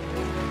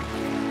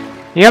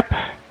 Yep.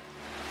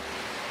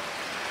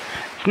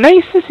 It's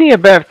nice to see a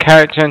bit of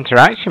character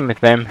interaction with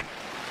them.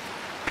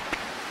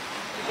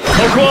 こ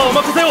こはお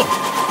任せを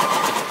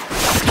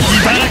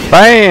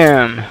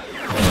Bam!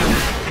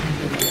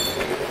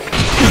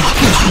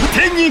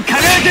 天に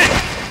輝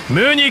け。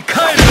無に帰る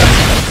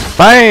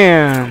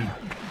Bam!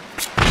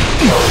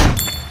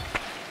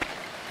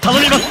 頼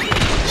みます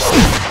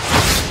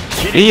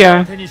See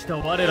ya! 手にした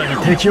我ら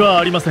に敵は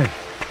ありません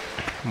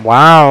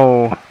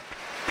Wow!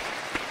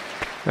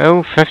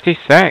 Oh,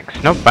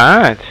 56, not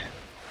bad.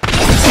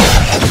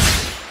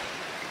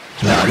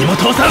 何も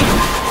通さん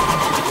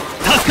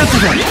助かった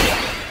ぜ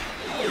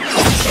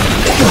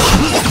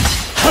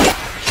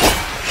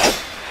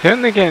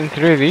Certainly getting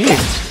through these.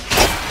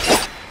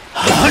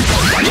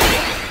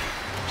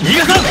 逃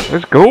がさん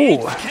Let's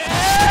go!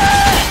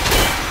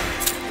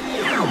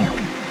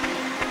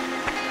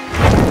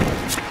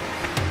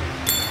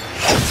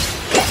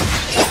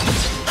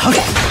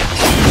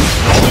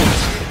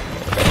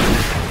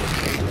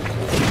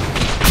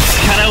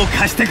力を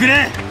貸してく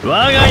れ。我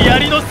が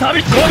槍のサ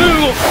ビ5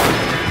分を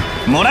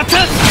もらった。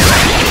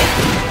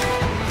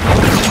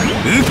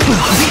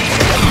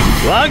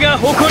我が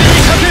誇りに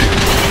かける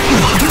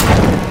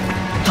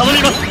頼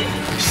みます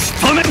仕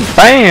留め。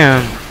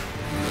 Bam!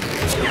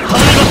 頼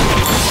みま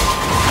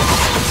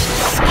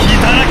す隙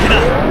だらけだ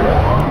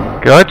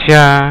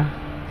Gotcha!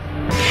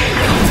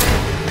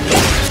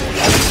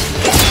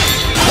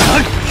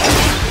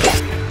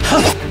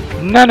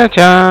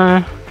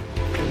 Nana-chan!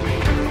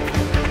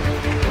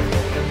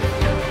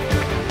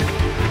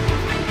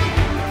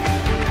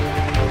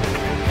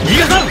 逃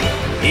がさん。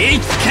い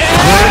つけ。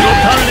俺の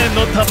鍛錬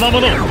の賜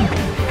物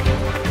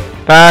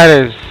That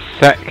is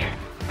sick.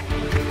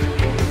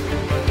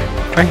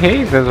 Oh,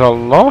 hey, there's a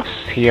loss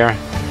here.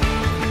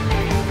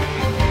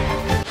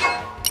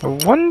 I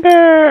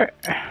wonder...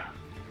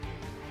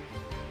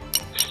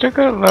 Still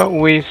got a little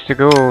ways to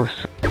go.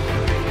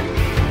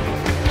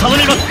 頼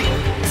みま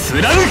す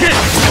貫け。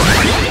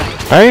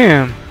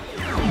 Bam! こ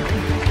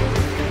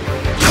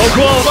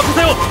こはお任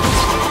せを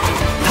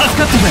助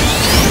かったぜ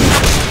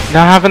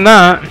Not having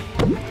that.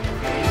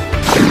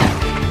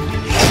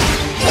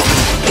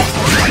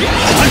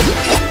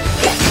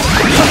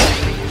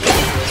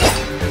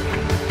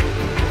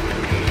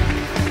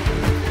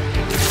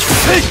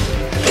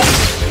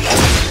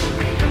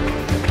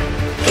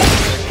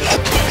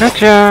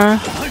 Gotcha!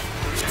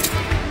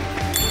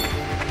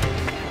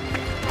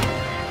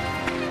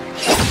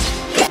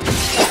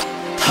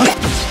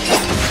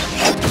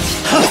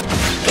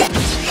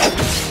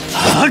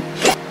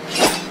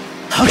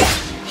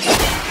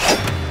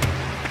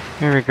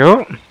 Here we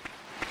go.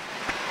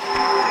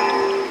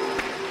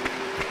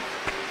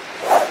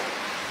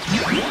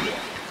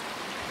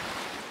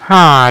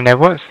 Ah, now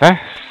what's this?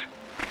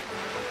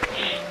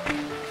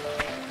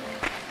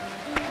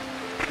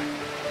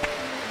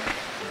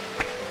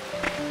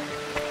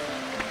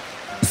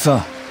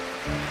 Sa.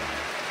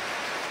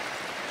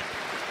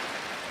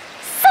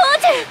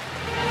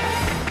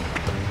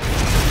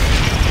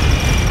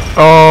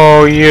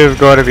 Oh, you've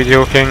got to be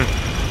joking.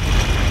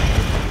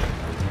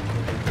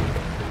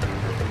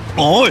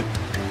 Oi.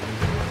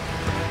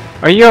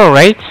 Are you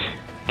alright?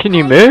 Can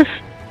you move?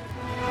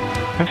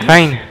 I'm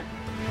fine.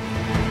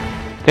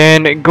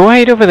 Then go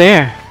hide over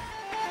there.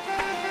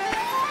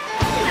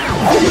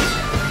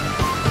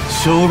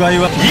 障害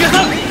は逃が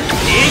さん。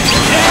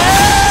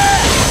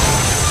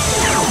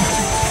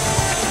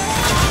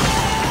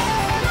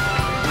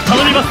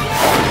頼みます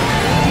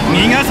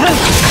逃がさん。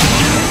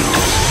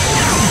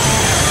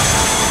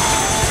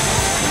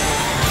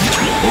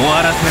終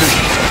わらせる。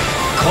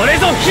ここれ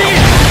ぞ火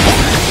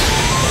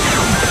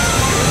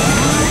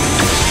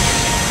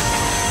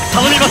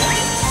頼みます。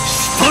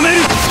仕留め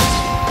る。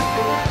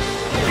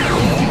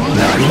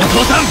何も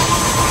父さん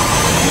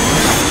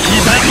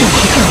膝に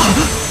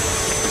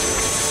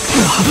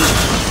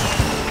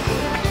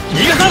逃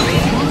がさん。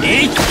い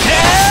って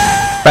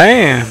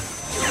Bam! こ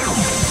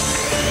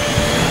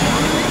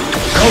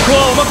こは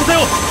お任せを。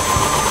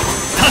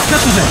助かっ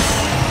たぜ。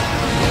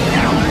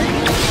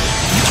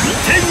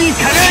天に輝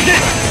け。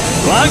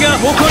我が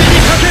誇りに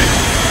かける。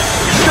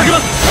仕掛けま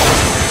す。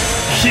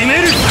決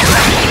める。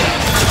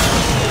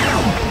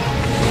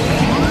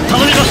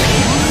頼みます。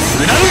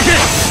貫け。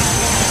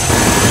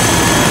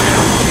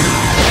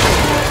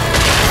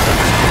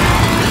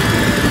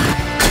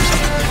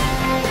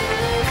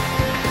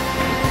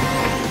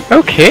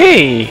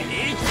Okay!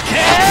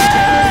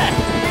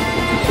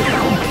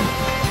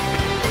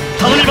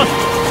 頼みます。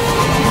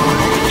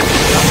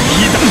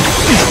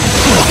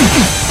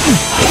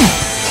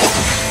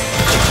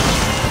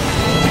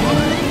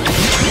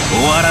終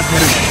わらせる。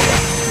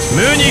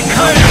無に帰る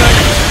がいい。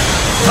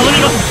頼み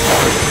ます。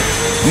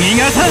逃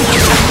がさん。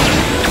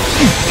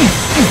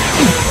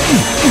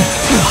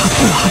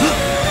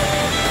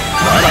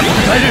まだ戦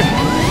える。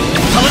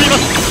頼みま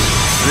す。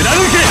貫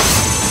け。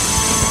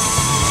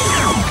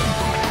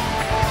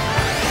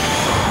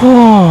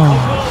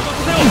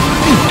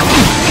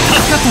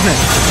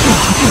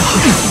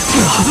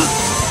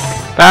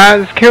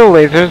That's cool,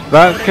 lasers.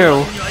 That's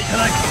cool.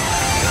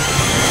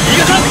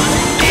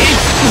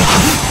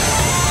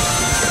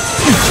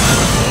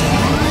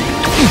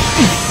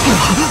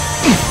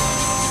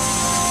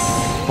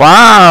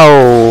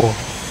 Wow!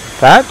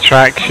 That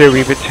track's a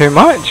wee bit too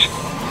much.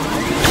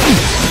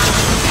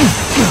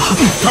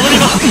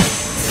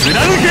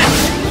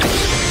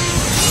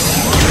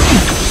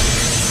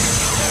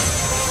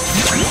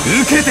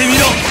 受けてみ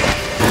ろ。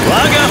我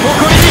が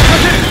誇りにか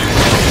ける。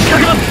仕掛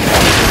けます。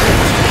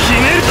決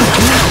める。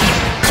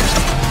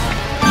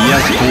癒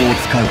し法を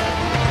使う。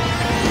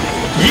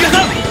逃がさ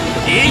ん。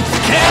いって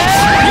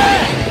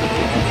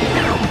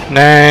ー。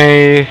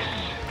Nice.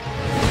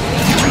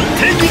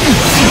 天に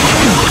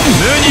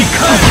無に帰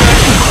る。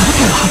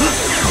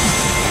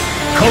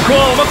ここは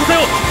お任せを。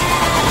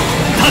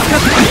助かっ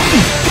て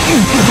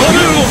ご分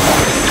を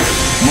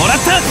もらっ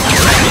た。立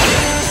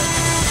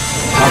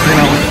て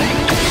直す。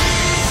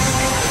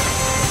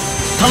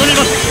頼みま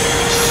す。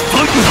ストッ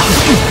プ。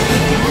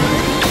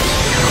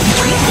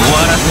終わ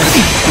らせる。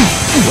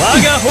我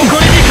が誇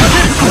りにか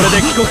ける。これ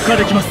で帰国化で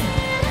きます。仕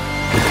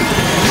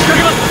掛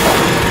けます。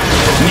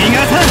逃が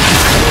さん。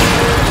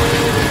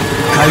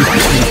回復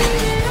します。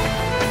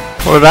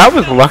Well, that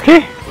was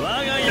lucky. 我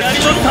が槍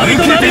の旅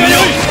となるよい。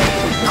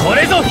こ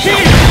れぞ火。逃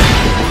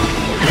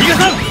が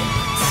さん。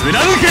貫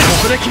け。こ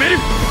こで決める。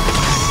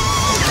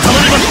頼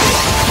みます。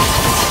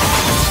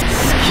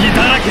隙だ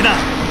らけだ。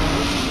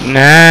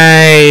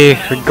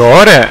Nice, we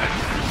got it.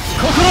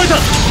 心得た。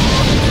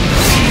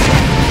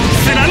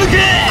貫け。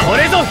こ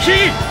れぞ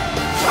火。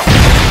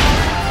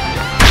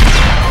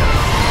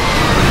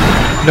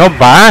 Not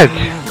bad.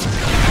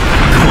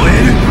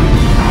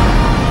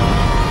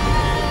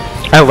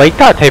 I like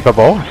that type of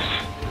boss.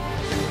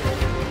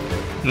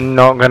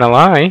 Not gonna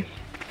lie.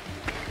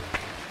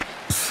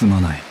 すま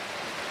ない。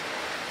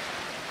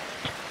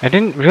 I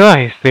didn't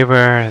realize they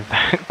were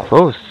that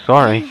close,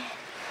 sorry.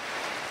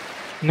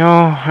 No,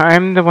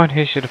 I'm the one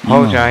who should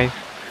apologize.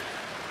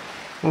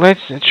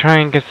 Let's try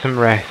and get some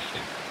rest.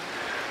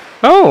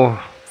 Oh!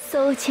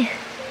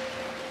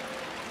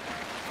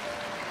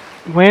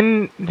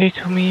 When they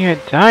told me you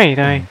had died,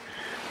 I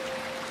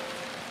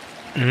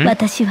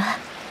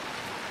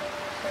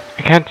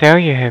can't tell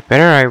you how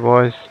bitter I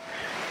was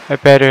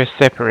about our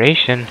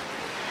separation.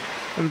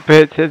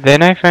 But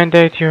then I found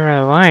out you were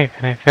alive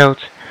and I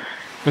felt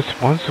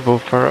responsible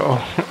for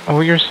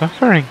all your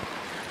suffering.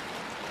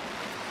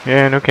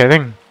 Yeah, no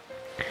kidding.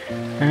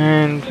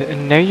 And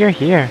now you're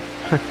here.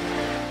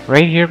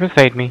 Right here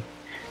beside me.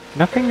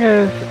 Nothing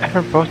has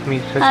ever brought me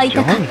such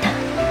joy.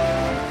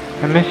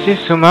 I missed you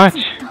so much.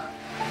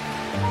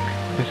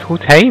 This whole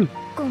time.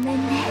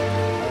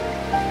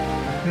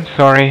 I'm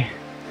sorry.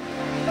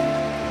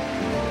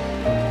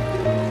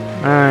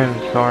 I'm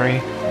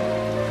sorry.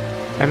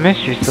 I miss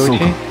you,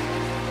 Soji.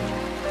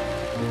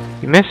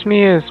 You missed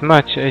me as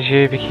much as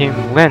you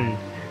became Lin,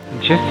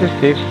 just to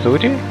save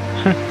Soji?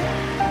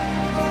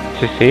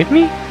 To save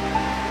me?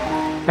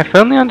 I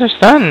finally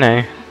understand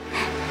now.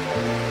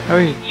 I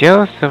was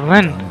jealous of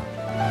Lin.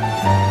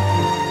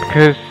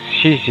 Because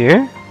she's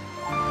you?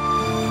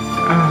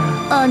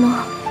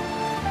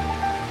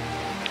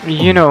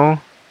 You know.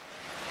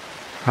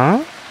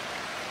 Huh?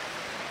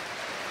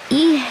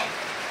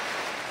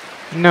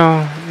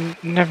 No,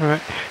 never.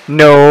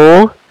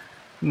 No!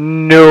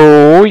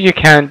 No, you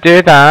can't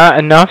do that.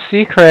 Enough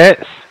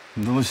secrets.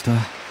 どうした?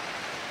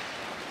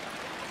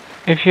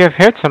 If you have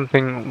heard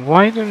something,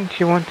 why don't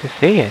you want to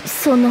say it?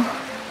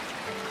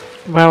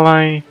 Well,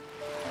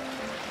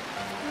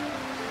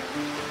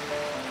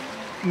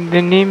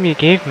 the name you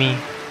gave me.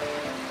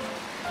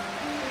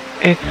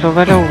 It's a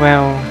little,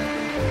 well...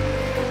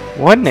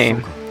 What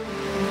name?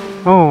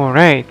 Oh,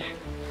 right.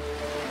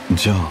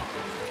 じゃあ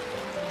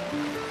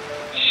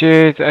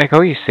Should I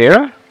call you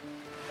Sarah?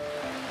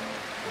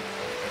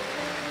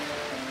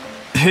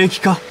 平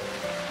気か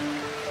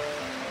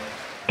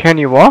Can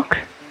you walk?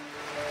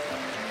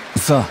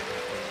 さ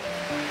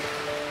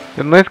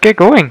Then let's get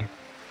going.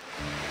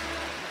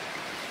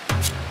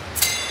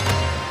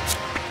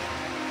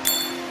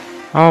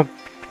 Oh,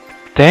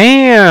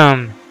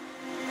 damn!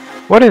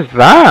 What is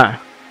that?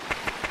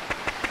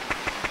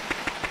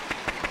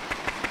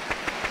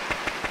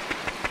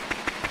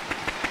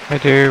 I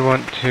do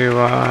want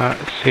to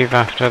save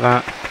after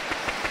that.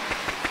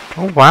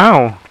 Oh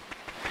wow!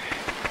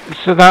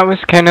 So that was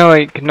kind of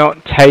like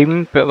not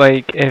timed, but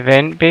like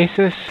event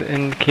basis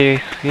in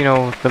case, you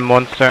know, the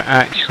monster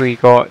actually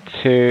got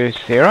to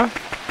Sarah.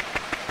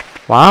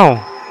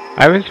 Wow,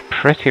 I was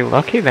pretty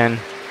lucky then.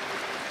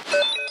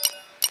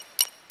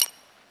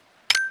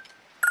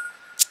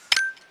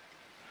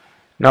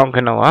 Not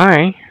gonna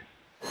lie.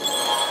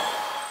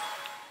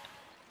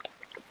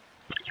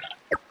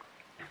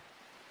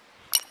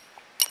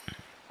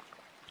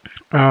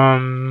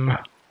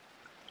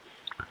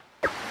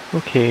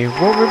 Okay,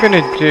 what we're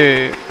gonna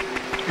do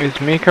is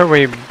make our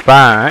way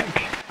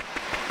back.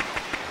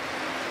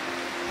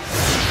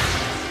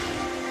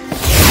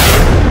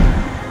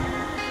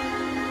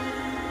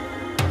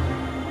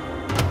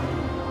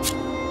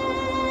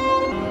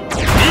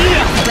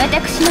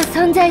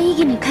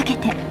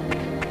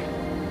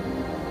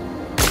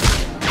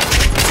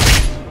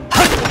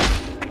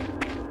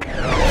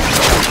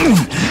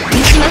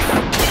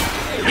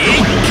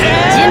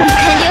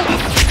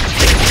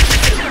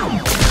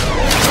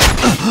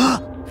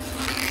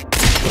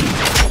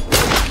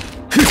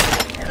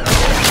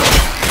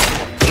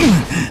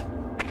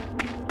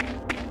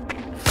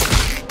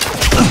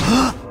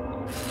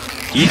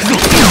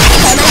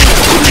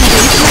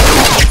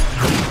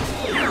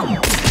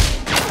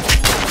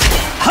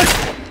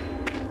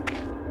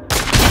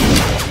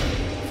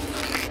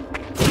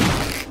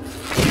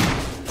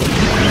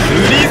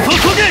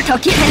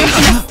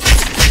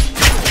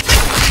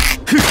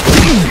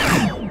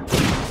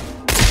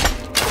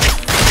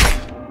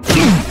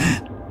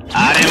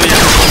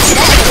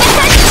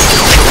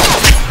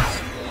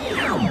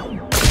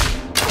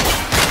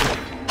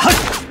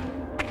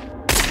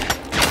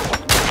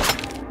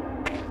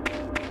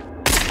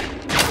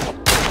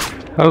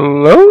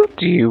 Hello?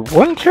 Do you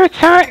want to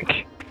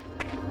attack?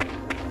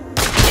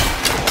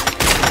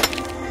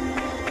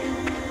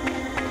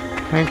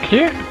 Thank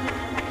you.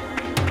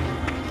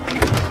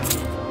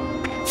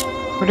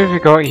 What have we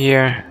got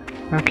here?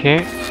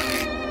 Okay.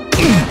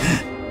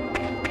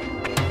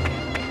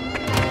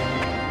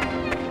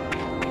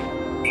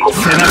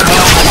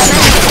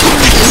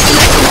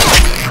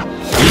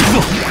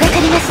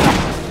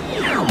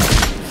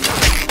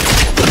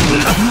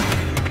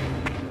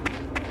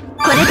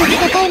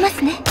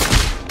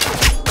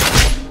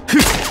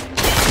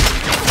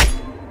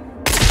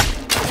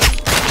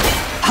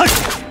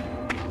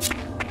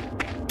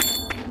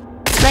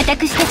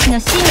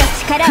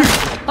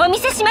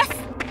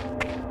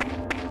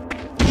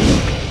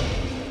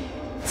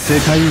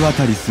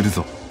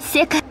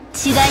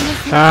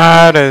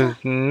 That is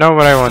not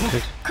what I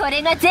wanted.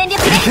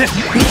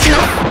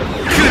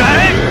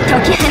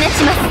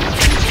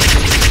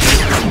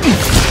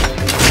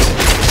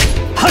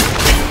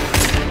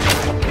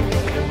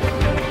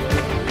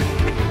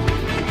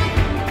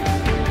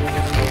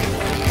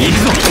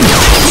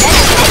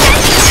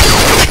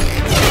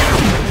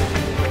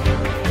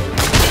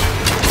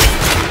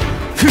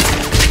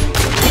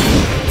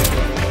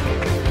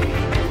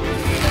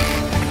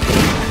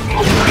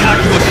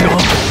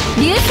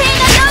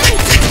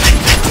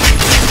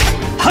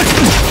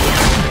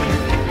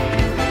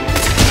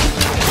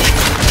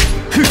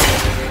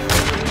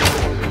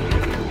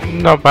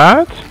 Not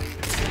bad.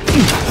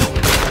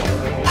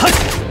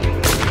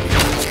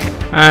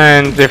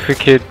 And if we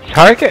could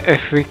target,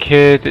 if we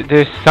could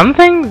do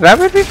something, that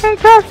would be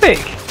fantastic.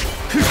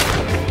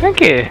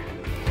 Thank you.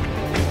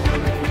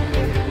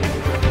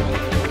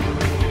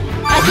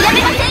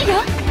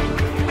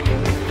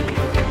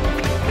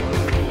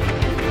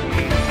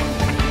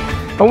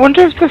 I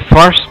wonder if the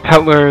first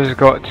pillars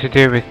got to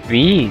do with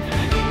these.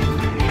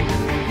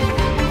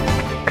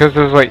 Because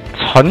there's like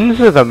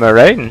tons of them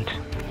around.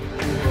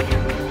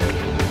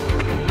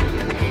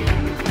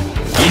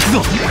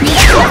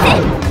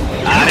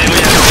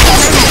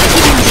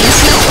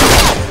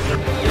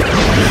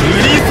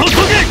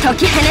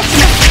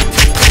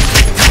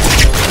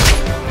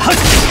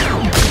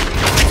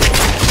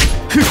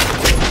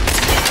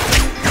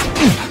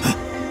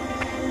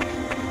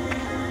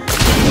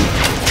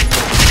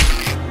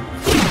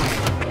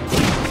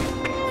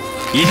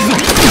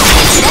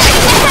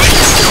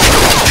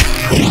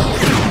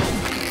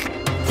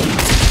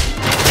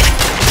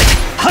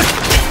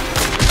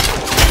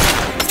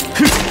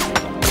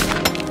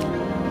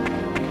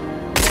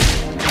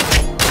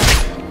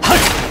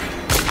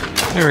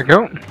 There we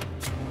go.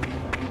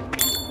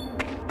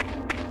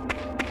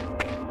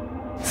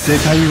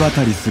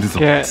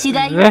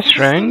 Get this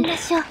round.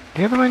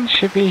 The other one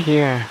should be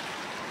here.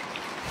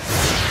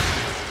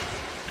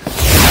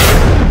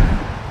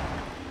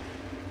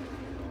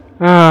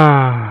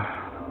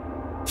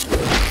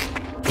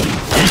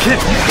 狙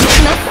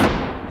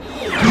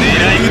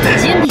い撃て。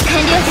準備完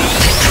了です。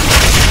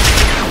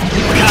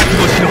覚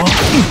悟しろ。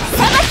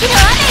裁きの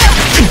雨よ。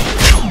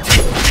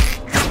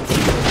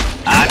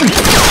あっ。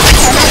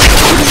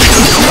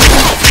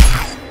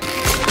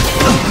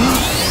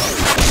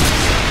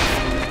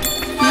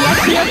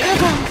癒しの加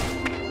護。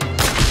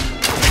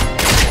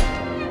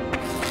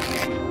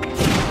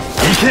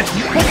行け。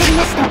わかりま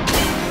した。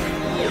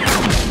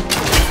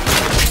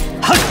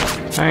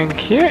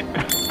Thank you.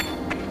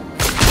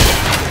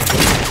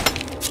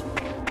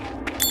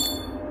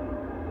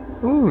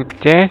 Ooh,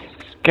 Death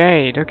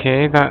Gate.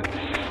 Okay, that's...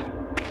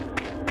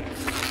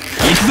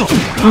 行くぞ。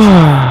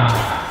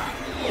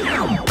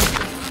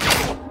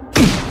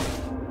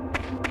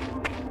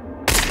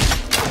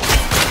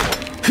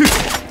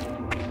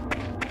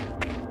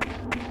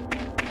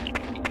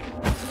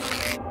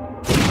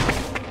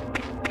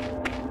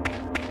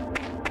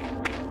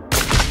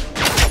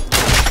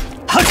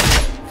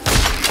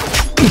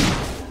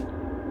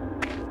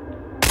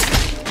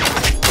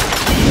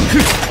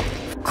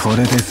こ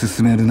れで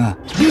進めるな。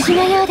無事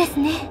のようです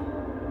ね。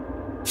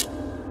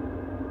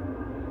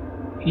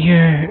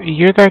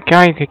You're that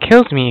guy that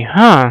killed me,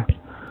 huh?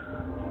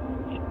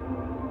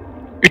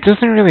 It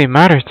doesn't really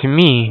matter to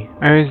me.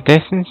 I was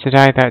destined to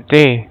die that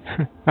day.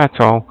 That's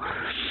all.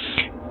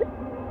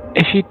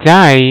 If you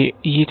die,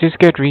 you just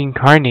get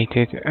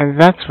reincarnated.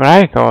 That's what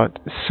I thought.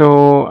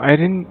 So I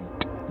didn't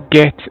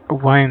get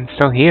why I'm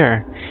still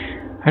here.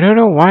 I don't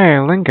know why I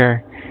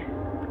linger.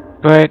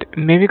 But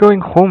maybe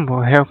going home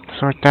will help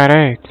sort that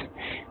out.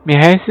 My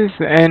house is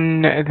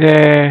in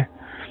the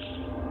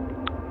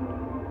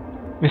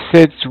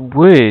Sid's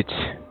wood.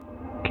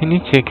 Can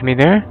you take me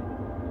there?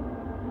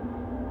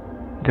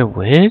 The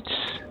woods?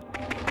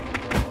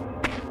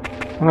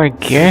 Well, I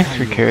guess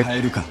we could.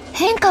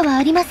 変化は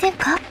ありません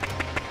か？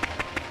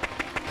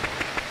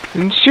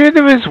 I'm sure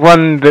there was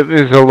one that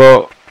was a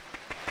lot.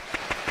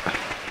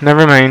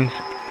 Never mind.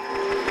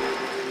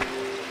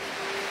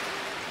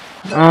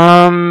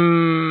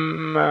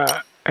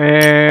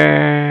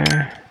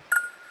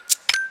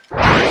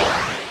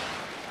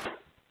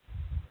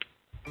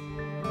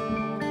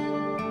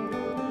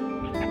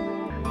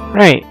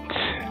 Right.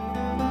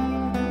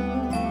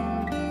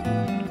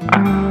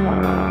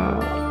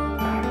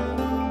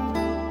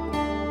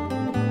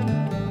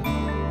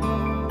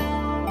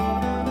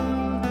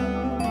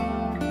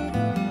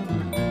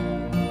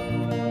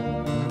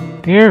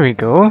 There we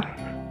go.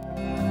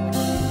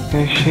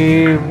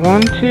 She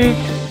wanted,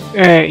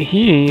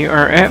 he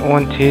or it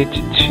wanted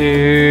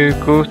to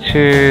go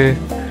to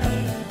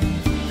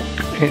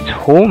its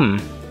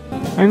home.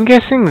 I'm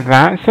guessing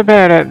that's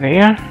about it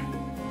there.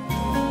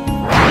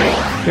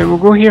 Okay, we'll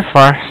go here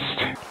first.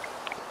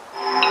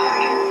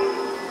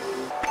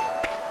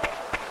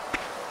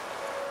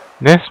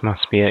 This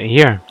must be it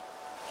here.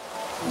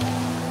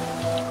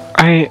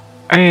 I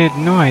had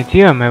no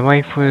idea my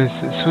wife was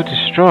so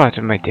distraught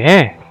at my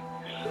death.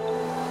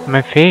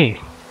 My faith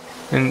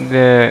and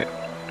the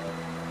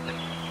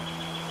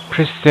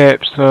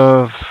precepts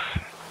of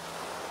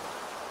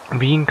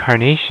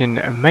reincarnation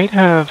might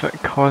have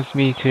caused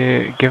me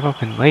to give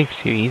up in life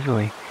too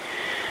easily.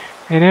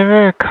 It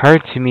never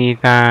occurred to me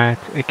that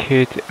it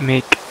could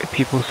make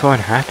people so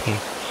unhappy.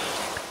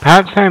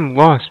 Perhaps I'm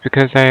lost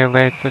because I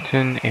led such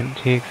an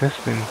empty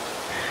existence.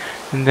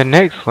 In the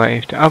next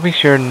life, I'll be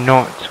sure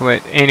not to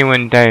let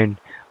anyone down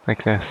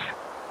like this.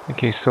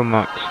 Thank you so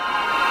much.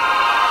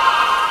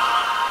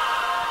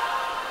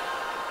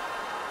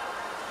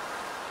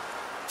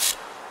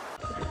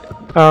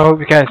 I hope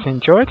you guys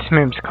enjoyed.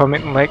 Remember to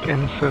comment, like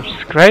and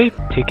subscribe.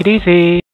 Take it easy.